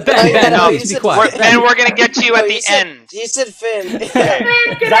 No, Ben. No, please be quiet. Ben, we're gonna get to you at the end. You said Finn.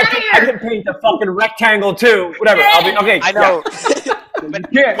 I can paint a fucking rectangle too. Whatever. I'll be okay. I know.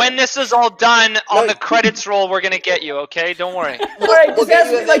 When this is all done, on the credits roll, we're gonna get you. Okay, don't worry. All right,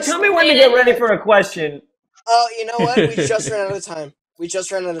 tell me when to get ready for a question. Oh, you know what? We just ran out of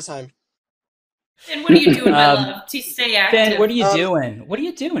time. And what are you doing, my love, to stay active? Finn, what are you doing? What are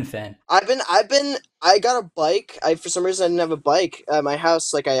you doing, Finn? I got a bike. For some reason I didn't have a bike at my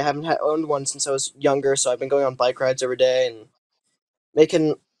house. Like I haven't owned one since I was younger, so I've been going on bike rides every day and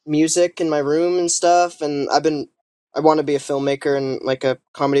making music in my room and stuff. And I want to be a filmmaker and like a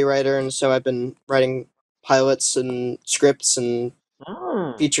comedy writer, and so I've been writing pilots and scripts and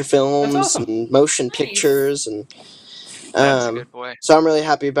feature films and motion pictures, and That's a good boy. so I'm really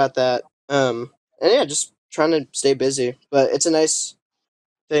happy about that. And yeah, just trying to stay busy, but it's a nice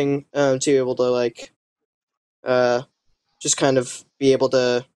thing to be able to like just kind of be able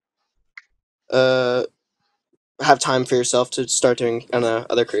to have time for yourself to start doing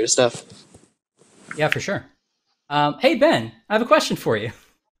other creative stuff. Yeah, for sure. Hey Ben, I have a question for you.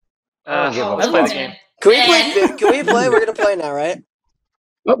 Let's play this game. Can we play? We're gonna play now, right?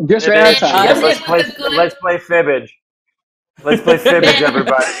 Oh, just ran out of time. Let's play fibbage. Let's play fibbage,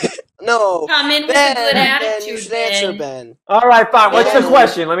 everybody. No. Come in with a good attitude, you should answer, Ben. All right, fine. What's the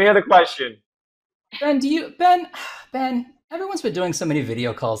question? Let me hear the question. Ben, everyone's been doing so many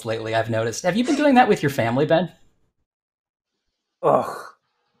video calls lately, I've noticed. Have you been doing that with your family, Ben? Ugh.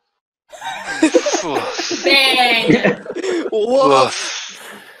 Ben. Whoa.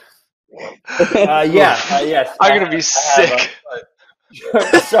 Yes. I'm gonna be sick.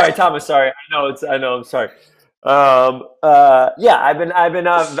 Sorry, Thomas. Sorry. I know. I'm sorry. I've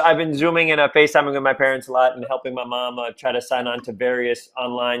been zooming and FaceTiming with my parents a lot and helping my mom try to sign on to various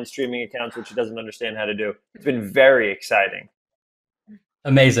online streaming accounts, which she doesn't understand how to do. It's been very exciting.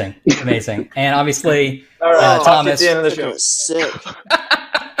 Amazing. And obviously, Thomas. Thomas, at the end of the show. Sick.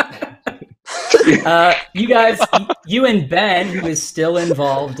 You guys, you and Ben, who is still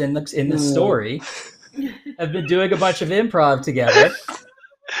involved in the story, have been doing a bunch of improv together.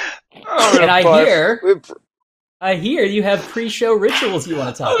 And I hear you have pre-show rituals you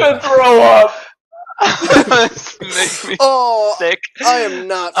want to talk about. I'm gonna throw up. This makes me sick. I am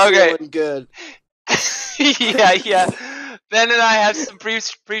not feeling good. Yeah. Ben and I have some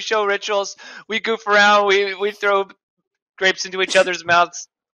pre-show rituals. We goof around. We throw grapes into each other's mouths.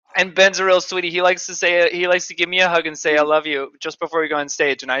 And Ben's a real sweetie. He likes to give me a hug and say "I love you" just before we go on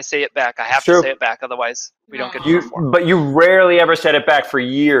stage, and I say it back. I have to say it back, otherwise we don't get to perform. But you rarely ever said it back for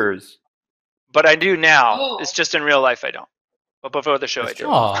years. But I do now. Oh. It's just in real life I don't. But before the show I do.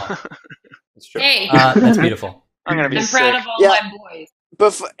 That's true. Hey. That's beautiful. I'm gonna be I'm sick. proud of all my boys.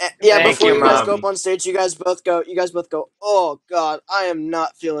 Before you guys go up on stage, you guys both go, "Oh God, I am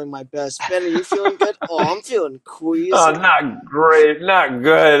not feeling my best." Ben, are you feeling good? Oh, I'm feeling queasy. Oh, not great, not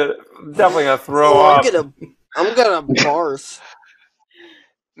good. Definitely gonna throw up. I'm gonna barf.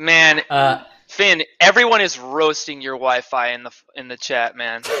 Man, Finn, everyone is roasting your Wi-Fi in the chat,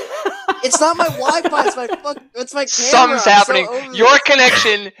 man. It's not my Wi-Fi. It's my camera. Something's happening. Your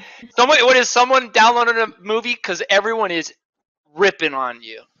connection. Someone downloaded a movie? Because everyone is ripping on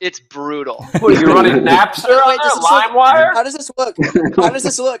you. It's brutal. What, are you running Napster on there? LimeWire? How does this look? How does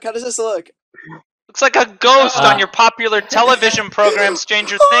this look? How does this look? Looks like a ghost on your popular television program,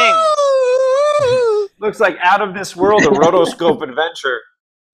 Stranger Things. Looks like Out of This World, a rotoscope adventure.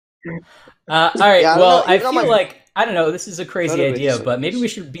 All right. Well, I feel like, I don't know, this is a crazy idea, but maybe we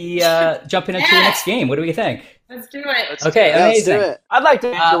should be jumping into the next game. What do we think? Let's do it. Okay, amazing. Let's do it. I'd like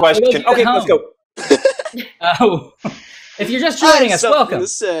to answer a question. Okay, let's go. If you're just joining us, welcome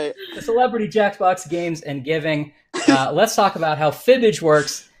to Celebrity Jackbox Games and Giving. Let's talk about how fibbage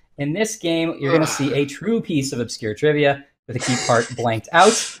works. In this game, you're going to see a true piece of obscure trivia with a key part blanked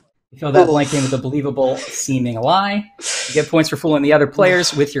out. You fill that blank in with a believable seeming lie. You get points for fooling the other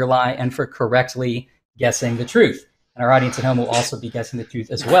players with your lie and for correctly guessing the truth. And our audience at home will also be guessing the truth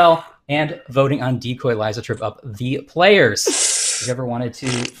as well and voting on decoy lies to trip up the players. If you ever wanted to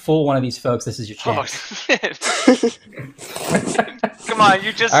fool one of these folks, this is your chance. Come on,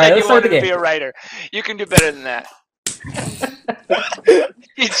 you just said you wanted to be a writer. You can do better than that.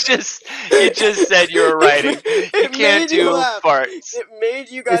 you just said you were writing. You can't do farts. It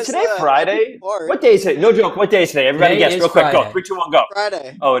made you guys. Is today Friday? What day is it? No joke. What day is today? Everybody guess real quick. Go. 3, 2, 1, go.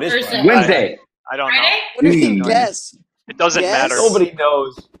 Friday. Oh, it is Thursday. Wednesday. I don't know. What do you mean guess? It doesn't matter. Nobody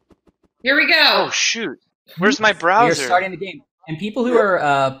knows. Here we go. Oh shoot! Where's my browser? We are starting the game. And people who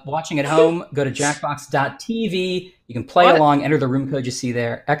are watching at home, go to jackbox.tv. You can play along. Enter the room code you see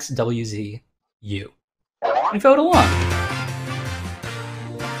there, XWZU. And vote along.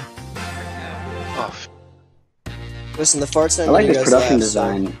 Oh. Listen, the farts. I like this production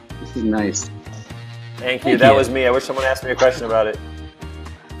design. This is nice. Thank you. That was me. I wish someone asked me a question about it.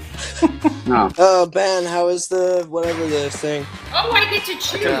 No. Oh, Ben, how is the whatever the thing? Oh, I get to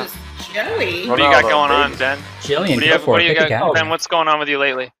choose. Joey. What do you got going on, Ben? Jillian, what do you got? Ben, what's going on with you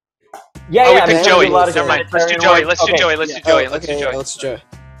lately? Yeah, we picked Joey. Never mind. Let's do Joey. Let's do Joey. Let's do Joey. Let's do Joey. Let's do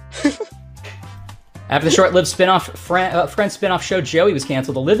Joey. After the short-lived spin-off Friends spin-off show Joey was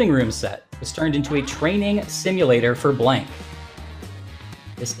canceled, the living room set was turned into a training simulator for blank.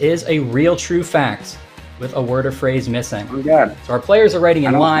 This is a real true fact with a word or phrase missing. Oh God. So our players are writing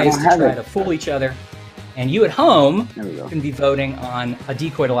in lies to try to fool each other. And you at home can be voting on a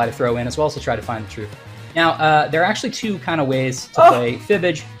decoy to lie to throw in as well as to try to find the truth. Now, there are actually two kind of ways to play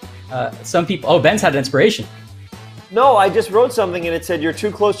fibbage. Some people... Oh, Ben's had an inspiration. No, I just wrote something and it said, you're too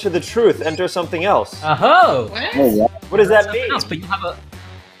close to the truth. Enter something else. Oh! What does that mean? Else, but you have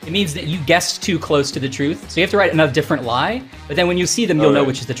it means that you guessed too close to the truth. So you have to write another different lie. But then when you see them, you'll know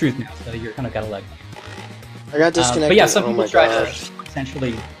which is the truth now. So you're kind of got to like... I got disconnected. But yeah, some people try to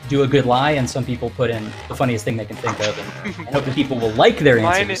essentially do a good lie, and some people put in the funniest thing they can think of, and hope that people will like their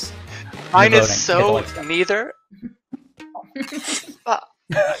answers. Mine is so neither.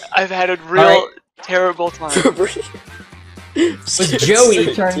 I've had a real terrible time. Was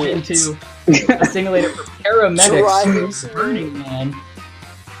Joey turned into a simulator for paramedics, Burning Man,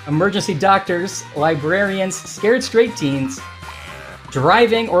 emergency doctors, librarians, scared straight teens,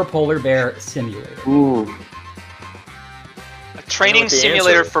 driving or polar bear simulator? Ooh. Training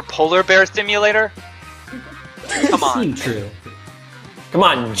simulator for polar bear simulator? Come on. Seemed true. Come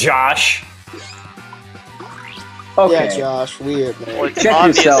on, Josh. Okay. Yeah, Josh. Weird, man. Well, it's check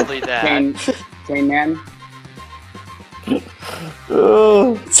obviously yourself, that. Kane man. I'm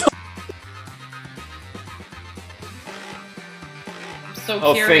so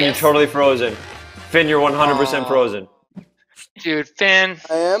Oh, curious. Finn, you're totally frozen. Finn, you're 100% frozen. Dude, Finn.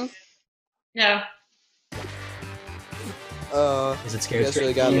 I am? No. Is it scared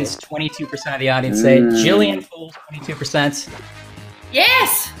straight really teens? 22% of the audience say Jillian fools 22%.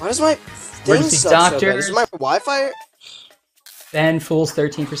 Yes! Why does my thing Emergency suck so bad? doctors. Is it my Wi-Fi? Ben fools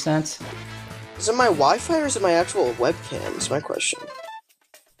 13%. Is it my Wi-Fi or is it my actual webcam? Is my question.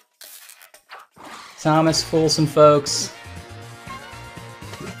 Thomas fools some folks.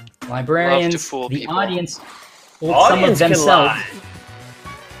 Librarians. Love to fool the people. audience fools some of themselves.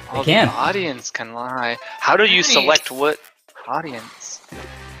 They can. The audience can lie. How do you select what audience?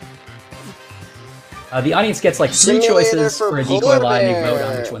 The audience gets like three Simulator choices for a decoy lie, and they vote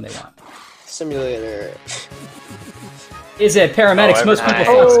on which one they want. Simulator. Is it paramedics? Most people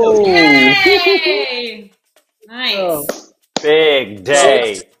Oh. Yay! Nice. Big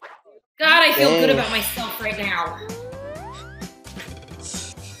day. God, I feel good about myself right now.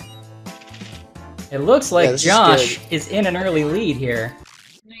 It looks like Josh is in an early lead here.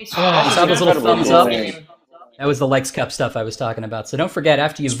 Nice. I saw those little thumbs up. That was the likes cup stuff I was talking about. So don't forget,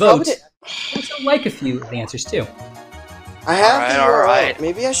 after you vote, also like a few of the answers too. I have the URL. Alright.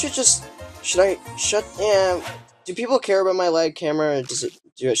 Maybe I should just... Should I shut... Yeah. Do people care about my lag camera, or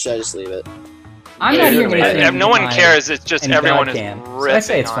should I just leave it? I'm not hearing anything. If no one cares, it's just everyone is so ripping I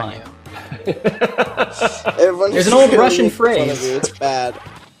say it's on fine. Everyone's There's an old really Russian making fun of phrase. you. It's bad.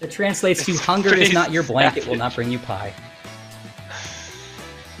 It translates to hunger is not your blanket, will not bring you pie.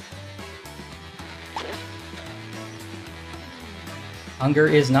 Hunger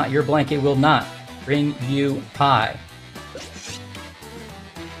is not your blanket, will not bring you pie.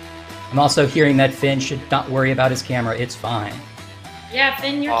 I'm also hearing that Finn should not worry about his camera. It's fine. Yeah,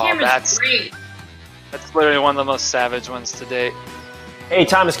 Finn, your camera's great. That's literally one of the most savage ones to date. Hey,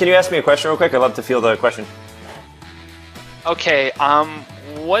 Thomas, can you ask me a question real quick? I'd love to field the question. Okay,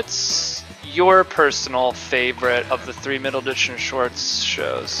 what's your personal favorite of the 3 Middleditch and Schwartz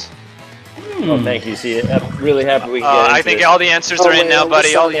shows? Oh, thank you. See, I'm really happy we can get into I think this. all the answers are in now,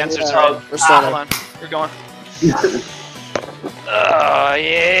 buddy. All the answers are in. We're starting. Hold on. We're going.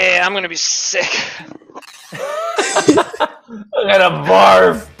 Yeah, I'm gonna be sick. I'm gonna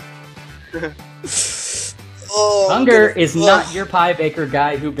barf. Hunger is not your pie baker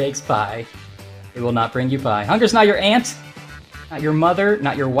guy who bakes pie. It will not bring you pie. Hunger's not your aunt, not your mother,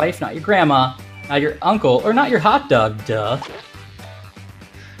 not your wife, not your grandma, not your uncle, or not your hot dog, duh.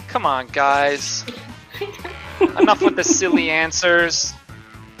 Come on, guys. Enough with the silly answers.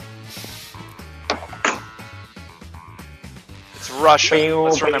 It's Russia.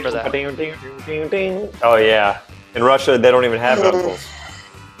 Let's remember that. Oh, yeah. In Russia, they don't even have uncles.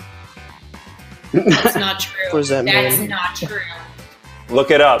 That's not true. What does that That's mean? not true. Look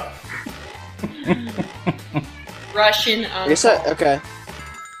it up. Russian I guess uncle. okay.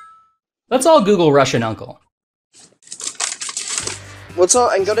 Let's all Google Russian uncle. What's all?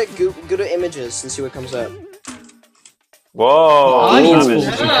 And go to images and see what comes up. Whoa. Audience Thomas.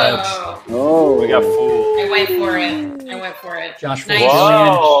 will be Oh, Oh, We got fooled. I went for it. I went for it. Josh Nice.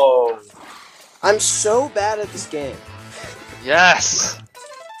 Whoa. I'm so bad at this game. Yes.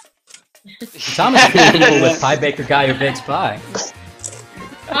 Thomas is people with pie baker guy who bakes pie.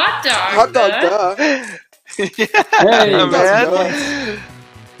 Hot dog. Hot dog, duh. duh. Yeah, that's man.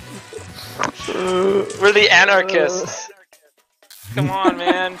 We're the anarchists. Come on,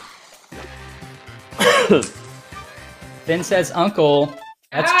 man. Finn says uncle.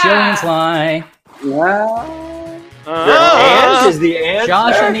 That's Ah. Jillian's lie. yeah. Your aunt is the aunt?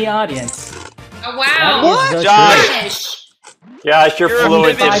 Josh in the audience. Oh, That wow. is the Josh. British. Gosh, you're You're a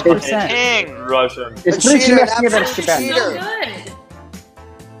fluent in 55%. king. Russian. A cheater, an absolute So cheater. good.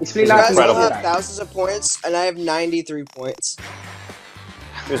 You guys all Incredible. have thousands of points, and I have 93 points.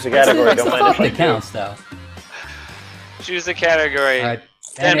 Choose a category. That's Don't the mind thought if I that do. counts, though. Choose a category. All right.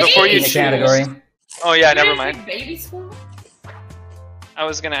 And Bennett, before you pick a choose- category, Oh yeah, You never guys mind. like baby school? I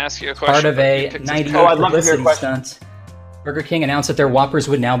was gonna ask you a question. part of but a you picked 90 Oh, I'd love to hear a publicity question. stunt, Burger King announced that their Whoppers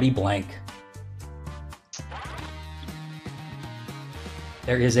would now be blank.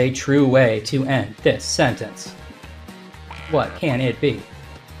 There is a true way to end this sentence. What can it be?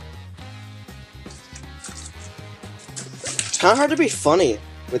 It's kind of hard to be funny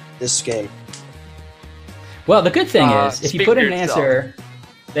with this game. Well, the good thing is, if you speak put for in an yourself. answer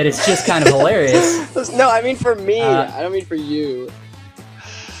that is just kind of hilarious, No, I mean for me. Uh, I don't mean for you.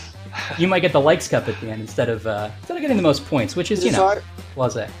 you might get the likes cup at the end instead of getting the most points, which is, It's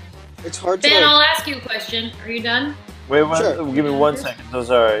blase. hard to. Ben, I'll ask you a question. Are you done? Wait, Sure. give me 1 second. So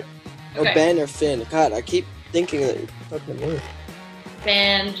sorry. Oh, Okay. Ben or Finn. God, I keep thinking that you're talking to me.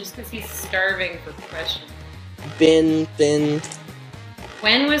 Ben, just because he's starving for questions. Finn.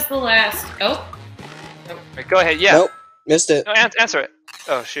 When was the last... Oh. Wait, go ahead. Yeah. Nope, missed it. No, answer it.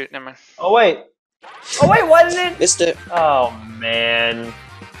 Oh shoot, never mind. Oh, wait. Oh, wait, why didn't it? Missed it. Oh, man.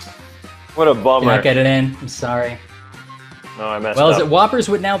 What a Did bummer. not get it in. I'm sorry. No, I messed Well, up. is it Whoppers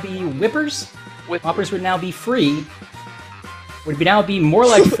would now be Whippers? Whoppers would now be free. Would now be more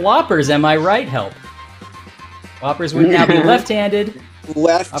like Floppers, am I right? Help. Whoppers would now be left-handed.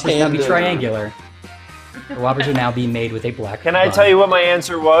 Whoppers would now be Left-handed. triangular. The Whoppers would now be made with a black Can I bun. tell you what my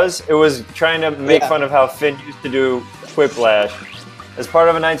answer was? It was trying to make Yeah. fun of how Finn used to do Quiplash. As part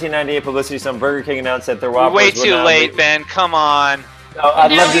of a 1998 publicity stunt, Burger King announced that their Whoppers Way would too now late, be- Ben. Come on. No,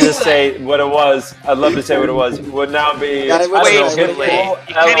 I'd love to Now just what? say what it was. I'd love to say what it was. It would now be Yeah, it would I don't Way say know, it. too Would've late. LOL,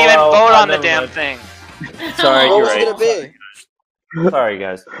 You can't even LOL, vote on the never damn mind. thing. Sorry, What you're was right. it gonna be? Sorry,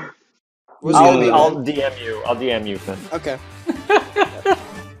 guys. What was it gonna be? I'll Ben? DM you. I'll DM you, Finn. Okay.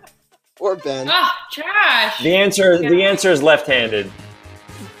 Or Ben. Oh, Josh. The answer is left-handed.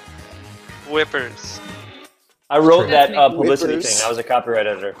 Whippers. I wrote True. that That's publicity Whippers. thing. I was a copyright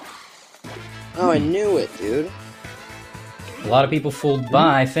editor. Oh, I knew it, dude. A lot of people fooled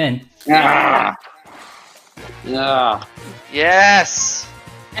by Finn. Ah. Yeah. Yes.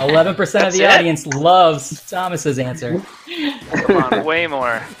 11% of the audience loves Thomas's answer. Come on, way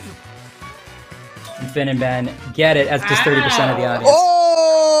more. And Finn and Ben get it as just 30% of the audience.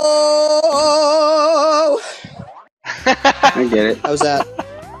 Oh! I get it. How's that?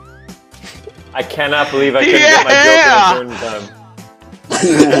 I cannot believe I couldn't get my joke answer in time.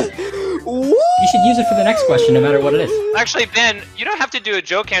 You should use it for the next question, no matter what it is. Actually, Ben, you don't have to do a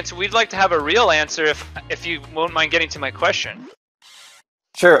joke answer. We'd like to have a real answer if you won't mind getting to my question.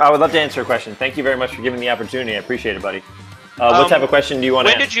 Sure, I would love to answer a question. Thank you very much for giving me the opportunity. I appreciate it, buddy. What type of question do you want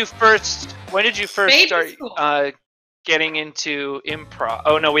to ask? When did you first start getting into improv?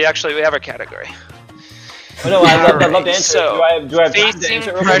 Oh no, we have a category. Oh no, I'd love to answer. So, do I have facing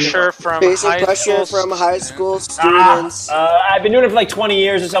pressure from high school students. I've been doing it for like 20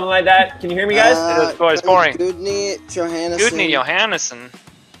 years or something like that. Can you hear me, guys? It's boring. Gudny Johannesson. Gudny Johannesson.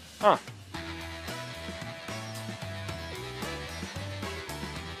 Huh.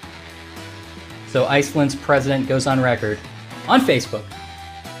 So Iceland's president goes on record on Facebook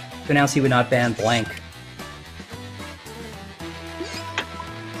to announce he would not ban blank.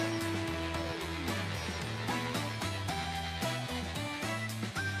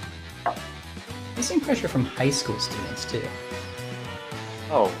 Facing pressure from high school students too.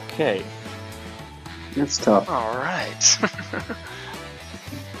 Okay. That's tough. All right.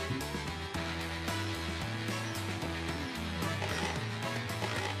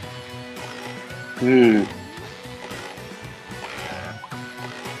 Hmm.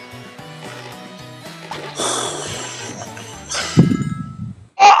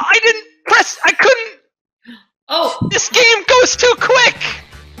 Oh, I didn't press. I couldn't. Oh, this game goes too quick.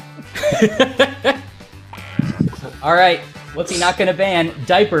 All right, what's he not gonna ban?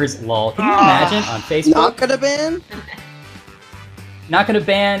 Diapers, lol. Can you imagine on Facebook? Not gonna ban? Not gonna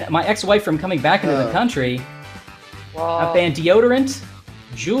ban my ex-wife from coming back into the country. Not ban deodorant,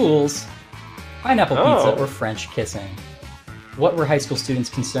 jewels, pineapple pizza, or French kissing. What were high school students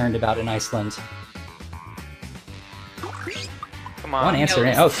concerned about in Iceland? Come on. One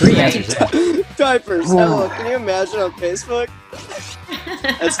answer. Oh, 3 answers. Diapers. Oh, can you imagine on Facebook?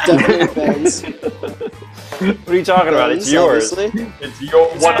 That's definitely Ben's. What are you talking about? It's yours. Obviously. It's your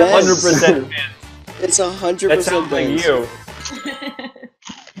 100% Ben's. It's 100% That sounds like Ben's. you.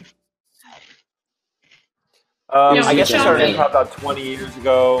 No, I guess I started me. improv about 20 years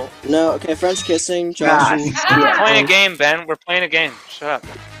ago. No, okay, French kissing, Josh. and- We're playing a game, Ben. We're playing a game. Shut up.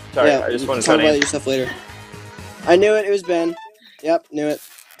 Sorry, Yeah, I just wanted to talk try about to your stuff later. I knew it. It was Ben. Yep, knew it.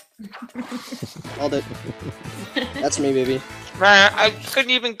 Called it. That's me, baby. Man, I couldn't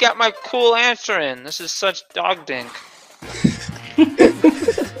even get my cool answer in. This is such dog dink.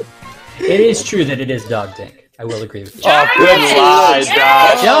 It is true that it is dog dink. I will agree with you. Oh, good lie,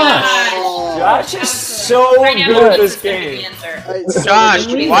 Josh. Josh! Josh is so good at this game. Josh,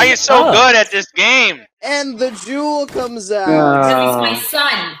 why are you so good at this game? And the jewel comes out. Because he's my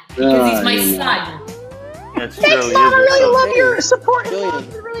son. Because he's my son. That's Thanks, really Mom. I really is. love your support.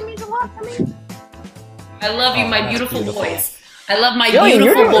 Jillian. It really means a lot to me. I love you, my that's beautiful beautiful. boys. I love my Jillian,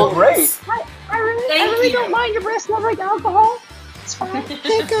 you're beautiful doing boys. great. I really Thank you. don't mind your breast smell like alcohol. It's fine.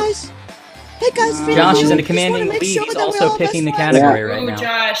 Hey guys. Hey guys. Finn, Josh we is in a just commanding wanna make lead. sure He's that we're also all picking the best friends. category right Ooh, now.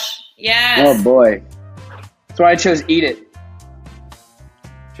 Josh. Oh Yes. boy. That's why I chose eat it.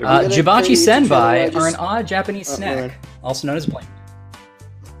 gonna Jibachi create a channel where I senbai are an just- odd Japanese Oh, snack, man. also known as blank.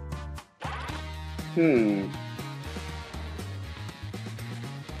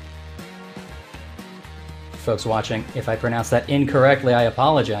 Folks watching, if I pronounce that incorrectly, I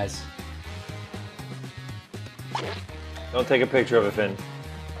apologize. Don't take a picture of it, Finn.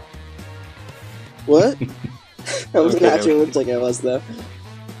 What? I wasn't Okay. actually looked like I was though.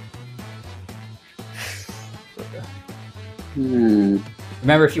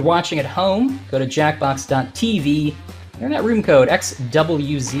 Remember, if you're watching at home, go to jackbox.tv, enter that room code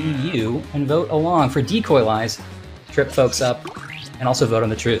XWZU, and vote along for Decoy Lies, trip folks up, and also vote on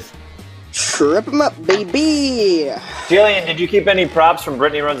the truth. Trip 'em up, baby. Jillian, did you keep any props from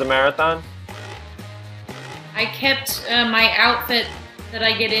Brittany Runs a Marathon? I kept my outfit that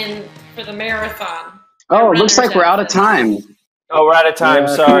I get in for the marathon. Oh, it looks like we're out of time. Oh, we're out of time.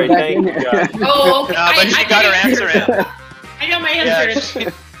 Yeah, Sorry. come back Thank in you, here. Josh. Oh, okay. No, but she got her answer in. I know my Yeah,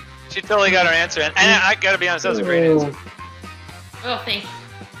 answer. she totally got her answer in. And I gotta be honest, that was a great answer. Oh, thank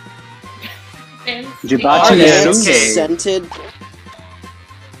you. Jibachi Yeah, is okay. Scented.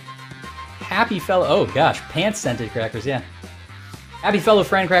 Happy Fellow, oh gosh, pants scented crackers, yeah. Happy Fellow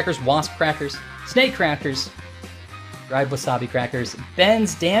Friend crackers, wasp crackers, snake crackers, dried wasabi crackers,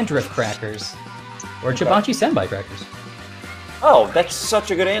 Ben's dandruff crackers, or Jibachi senbai crackers. Oh, that's such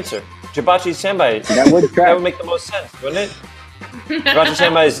a good answer. Jibachi senbai. That would make the most sense, wouldn't it? Jibachi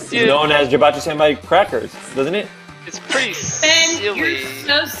senbai is known as Jibachi senbai crackers, doesn't it? It's pretty Ben, silly. you're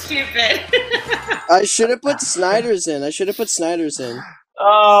so stupid. I should have put Snyder's in.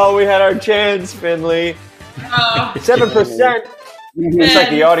 Oh, we had our chance, Finley. 7%. It's like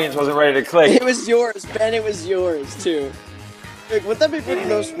the audience wasn't ready to click. It was yours, Ben. It was yours too. Like, would that be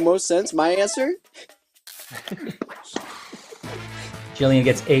most sense? My answer. Jillian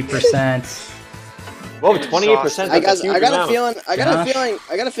gets 8%. Whoa, 28%. I got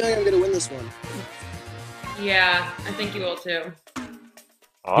a feeling I'm gonna win this one. Yeah, I think you will too.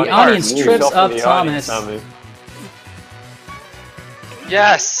 The audience trips up Thomas.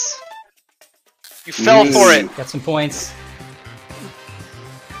 Yes! You fell for it. Got some points.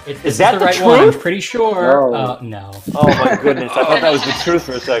 Is that the right truth? one? I'm pretty sure. No. Oh my goodness! I thought that was the truth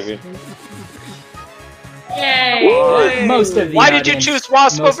for a second. Yay! Most of the Why did you choose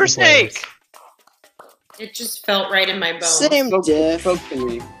wasp over snake? It just felt right in my bones. Same diff. Spoke to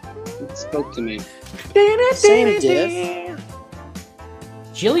me. It spoke to me. Same diff.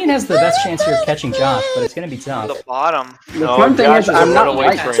 Jillian has the best chance here of catching Josh, but it's going to be tough. The bottom. The fun thing is, I'm not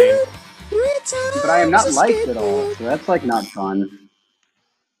runaway liked, train. but I am not liked at all, so that's like not fun.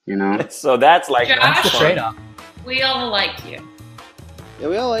 You know? So that's like That's the trade-off. We all like you. Yeah,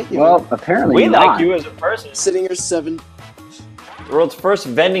 we all like you. Well, apparently we not. like you as a person. Sitting here 7. The world's first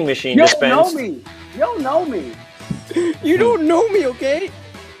vending machine You dispensed. don't know me. You don't know me. You don't know me, okay?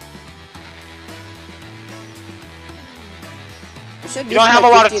 You don't have a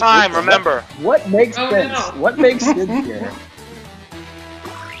lot of time, remember. What makes sense? no. What makes sense here?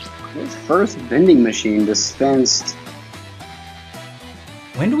 This first vending machine dispensed.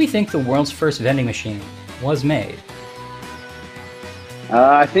 When do we think the world's first vending machine was made?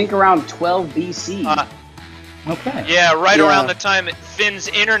 I think around 12 BC. Okay. Yeah, right Yeah. around the time that Finn's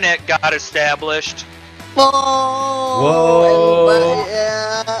internet got established. Whoa!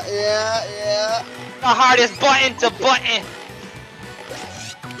 Yeah. The hardest button to button.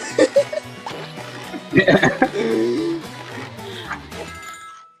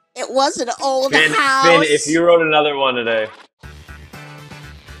 It was an old Finn, house. if you wrote another one today.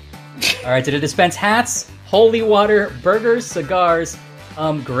 All right, did it dispense hats, holy water, burgers, cigars,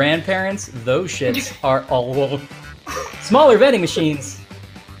 grandparents? Those shits are all smaller vending machines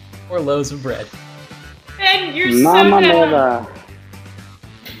or loaves of bread. Ben, you're Mama so dumb. mother.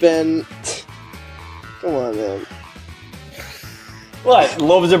 Ben, come on, man. What?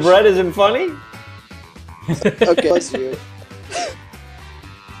 Loaves of bread isn't funny? Okay, bless you.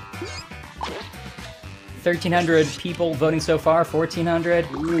 1,300 people voting so far.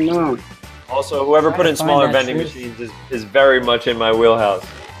 1,400. No. Also, whoever put in find smaller that vending truth. machines is very much in my wheelhouse.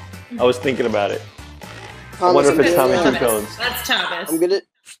 I was thinking about it. I wonder if it's Tommy Two Tones. That's Thomas. I'm gonna.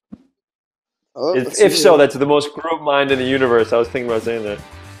 Oh, let's If see. so, that's the most group mind in the universe. I was thinking about saying that.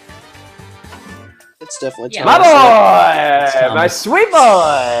 It's definitely Yeah. My Thomas. boy! My sweet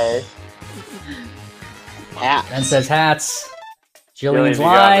boy! Ben says hats. Jillian's Jillian, you got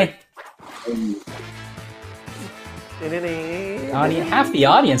lie. Half the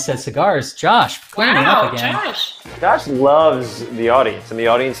audience says cigars. Josh, cleaning Wow, up again. Josh. Josh loves the audience, and the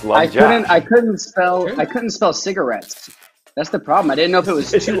audience I loves Josh. couldn't spell cigarettes. That's the problem. I didn't know if it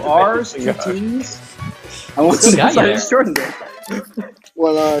was 2 R's, 2 T's. I wanted Still got you there. to shorten it.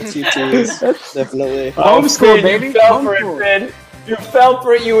 1 R, 2 T's. Definitely. Homeschool, Finn, baby. You fell for Homeschool. it, Finn. You fell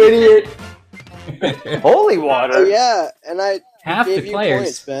for it, you idiot. Holy water. Oh yeah, and I Half gave the you players.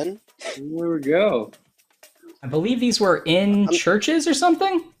 points, Ben. There we go. I believe these were in churches or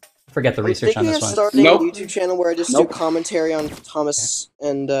something. Forget the I'm research on thinking this of one. starting Nope. a YouTube channel where I just Nope. do commentary on Thomas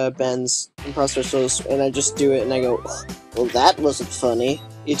and Ben's imposter shows, and I just do it, and I go, "Well, that wasn't funny."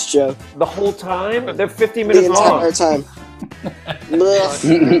 Each joke, The whole time? They're 50 the minutes long. entire time. Ugh,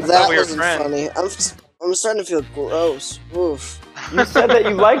 we that were wasn't friends. funny. I'm starting to feel gross. Oof. You said that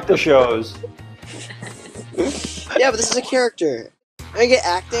you liked the shows. Yeah, but this is a character. I get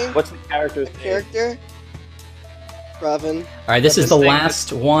acting. What's the character's name? Character. Robin. All right, this is the This thing-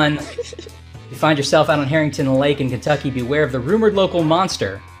 last one. If you find yourself out on Harrington Lake in Kentucky, beware of the rumored local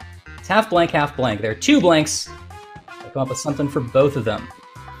monster. It's half blank, half blank. There are 2 blanks. I come up with something for both of them.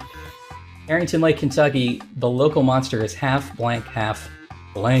 Harrington Lake, Kentucky, the local monster is half blank, half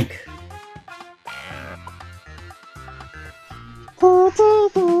blank.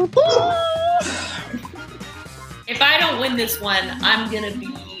 If I don't win this one, I'm gonna be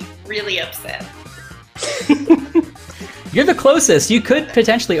really upset. You're the closest. You could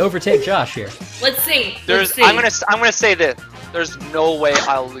potentially overtake Josh here. Let's see. I'm gonna say this. There's no way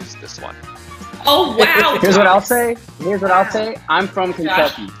I'll lose this one. Oh wow! Here's what I'll say. I'm from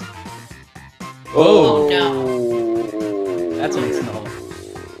Kentucky. Oh no. That's an insult.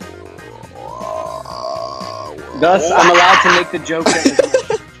 Thus, I'm allowed to make the joke that was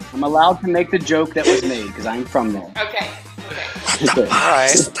made. I'm allowed to make the joke that was made because I'm from there. Okay. Okay.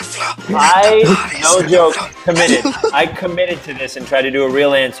 Alright. No joke, committed. I committed to this and tried to do a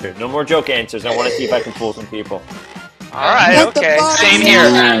real answer. No more joke answers. I want to see if I can fool some people. Alright, okay. Same here.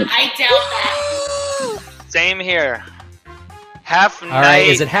 I doubt that. Same here. Half night, right,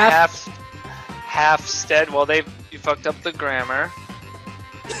 is it half? half stead. Well, you fucked up the grammar.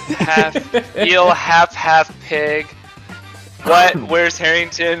 Half eel, half pig. What? Where's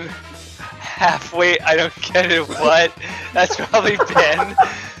Harrington? Halfway. I don't get it. What? That's probably Ben.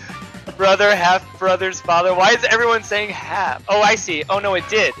 Brother, half brother's father. Why is everyone saying half? Oh, I see. Oh no, it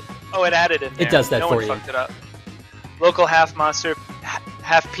did. Oh, it added in there. It does that no for one you. Fucked it up. Local half monster,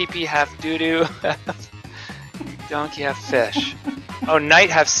 half pee-pee, half doo-doo. Donkey, half fish. Oh, knight,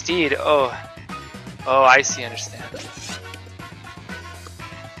 half steed. Oh, I see. Understand.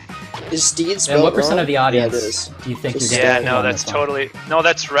 Is Steed spelled And what percent wrong? of the Yeah, audience it is. do you think you're Yeah, getting? no, that's totally. No,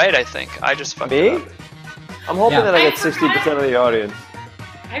 that's right. I think I just fucked it Me? up. I'm hoping Yeah. that I get 60% of the audience.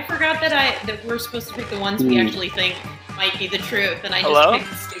 I forgot that we're supposed to pick the ones we actually think might be the truth, and I just Hello? picked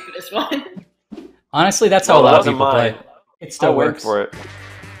the stupidest one. Honestly, that's how No, a lot it of wasn't people mine. play. It I still went works. for it.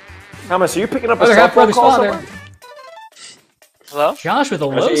 Thomas, are you picking up a Brother, cell half phone brother's call father. somewhere? Hello? Josh with a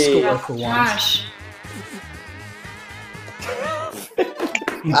low Hey. score for once. Gosh.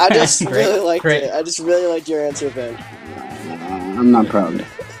 I just Great, really liked great. it. I just really liked your answer, Ben. I'm not proud.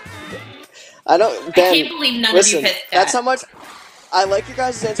 I don't. I Ben, can't believe none listen, of you picked that's that. how much. I like your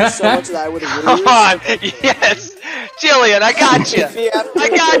guys' answer so much that I would have Come on, yes, Jillian, I got you. I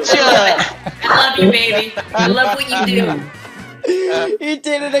got I love you, baby. I love what you do. He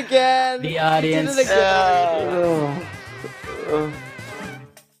did it again. The audience. He did it again.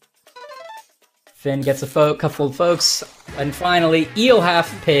 Finn gets a couple of folks. And finally, eel half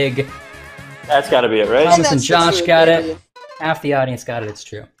pig. That's got to be it, right? Thomas and that's the Josh truth, got baby. it. Half the audience got it. It's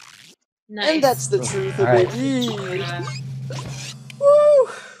true. Nice. And that's the truth All of right. it. Woo!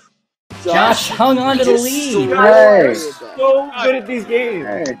 Josh hung on to the just lead. Hey. So good at these games.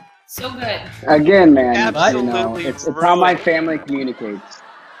 Hey. So good. Again, man, Absolutely it's how my family communicates.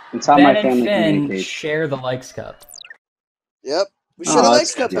 It's how my Ben and family Finn communicates. share the likes cup. Yep. We Oh, should have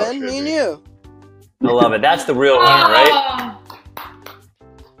that's liked Cup, good. Ben. Me and you. I love it. That's the real winner, right? Oh,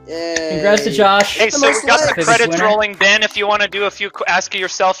 Yeah. Congrats to Josh. Hey, the so we most got the likes. credits Winner. rolling. Ben, if you want to do ask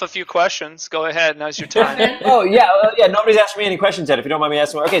yourself a few questions, go ahead. Now's your time. Oh yeah, nobody's asked me any questions yet. If you don't mind me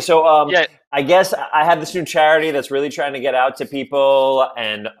asking. Okay, so Yeah. I guess I have this new charity that's really trying to get out to people,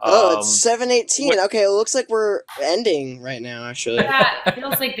 and Oh, it's 7:18. Okay, it looks like we're ending right now. Actually. that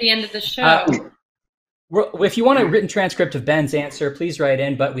feels like the end of the show. If you want a written transcript of Ben's answer, please write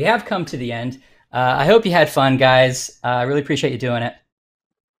in. But we have come to the end. I hope you had fun, guys. I really appreciate you doing it.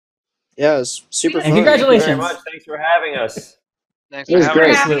 Yeah, it was super And fun. congratulations. Thank you very much. Thanks for having us. Thanks It for was having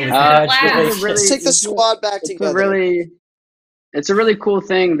great. us. Absolutely. Blast. Congratulations. Let's take the squad back together. It's a really cool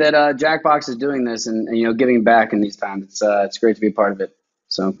thing that Jackbox is doing this and giving back in these times. It's great to be a part of it.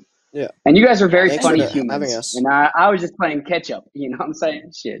 So Yeah. And you guys are very Thanks funny for having humans. us. And I was just playing catch up. You know what I'm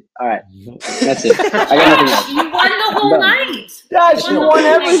saying? Shit. All right. That's it. I got nothing else. You won the whole Done. night. Josh, you won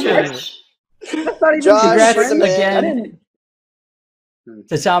everything. That's not even Josh, Congrats you're the man. again. I didn't.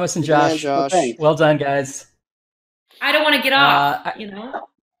 To Thomas and Man, Josh. Josh. thanks. Well done, guys. I don't want to get off. I-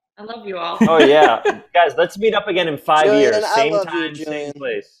 I love you all. Oh yeah, guys, let's meet up again in 5 Jillian, years, I same love you, time, same Jillian.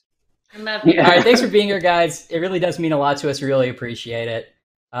 place. I love you. Yeah. All right, thanks for being here, guys. It really does mean a lot to us. We really appreciate it.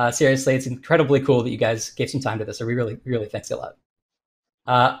 Seriously, it's incredibly cool that you guys gave some time to this. So we really, really thanks a lot.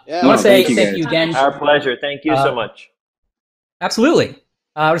 Yeah. I want to say thank you, thank guys. you again. Our pleasure. Thank you so much. Absolutely.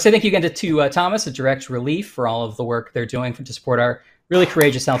 I want to say thank you again to Thomas at Direct Relief for all of the work they're doing to support our really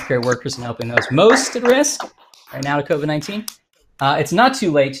courageous healthcare workers and helping those most at risk right now to COVID-19. It's not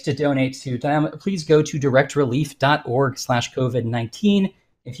too late to donate to them. Please go to directrelief.org/COVID-19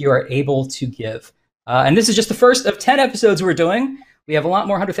 if you are able to give. And this is just the first of 10 episodes we're doing. We have a lot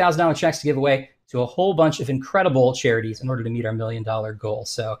more $100,000 checks to give away to a whole bunch of incredible charities in order to meet our $1 million goal.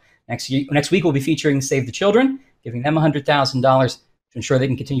 So next week we'll be featuring Save the Children, giving them $100,000 to ensure they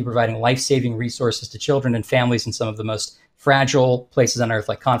can continue providing life-saving resources to children and families in some of the most fragile places on Earth,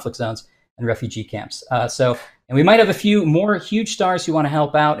 like conflict zones and refugee camps. And we might have a few more huge stars who want to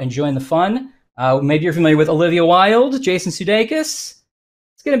help out and join the fun. Maybe you're familiar with Olivia Wilde, Jason Sudeikis.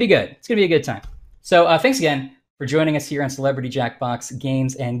 It's going to be good. It's going to be a good time. So thanks again for joining us here on Celebrity Jackbox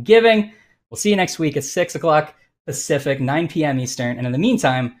Games and Giving. We'll see you next week at 6 o'clock Pacific, 9 p.m. Eastern. And in the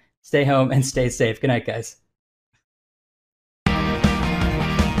meantime, stay home and stay safe. Good night, guys.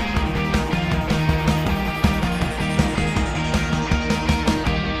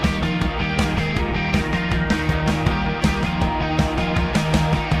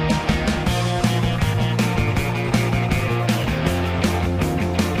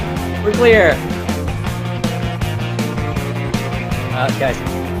 We're clear.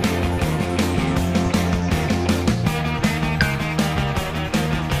 Guys.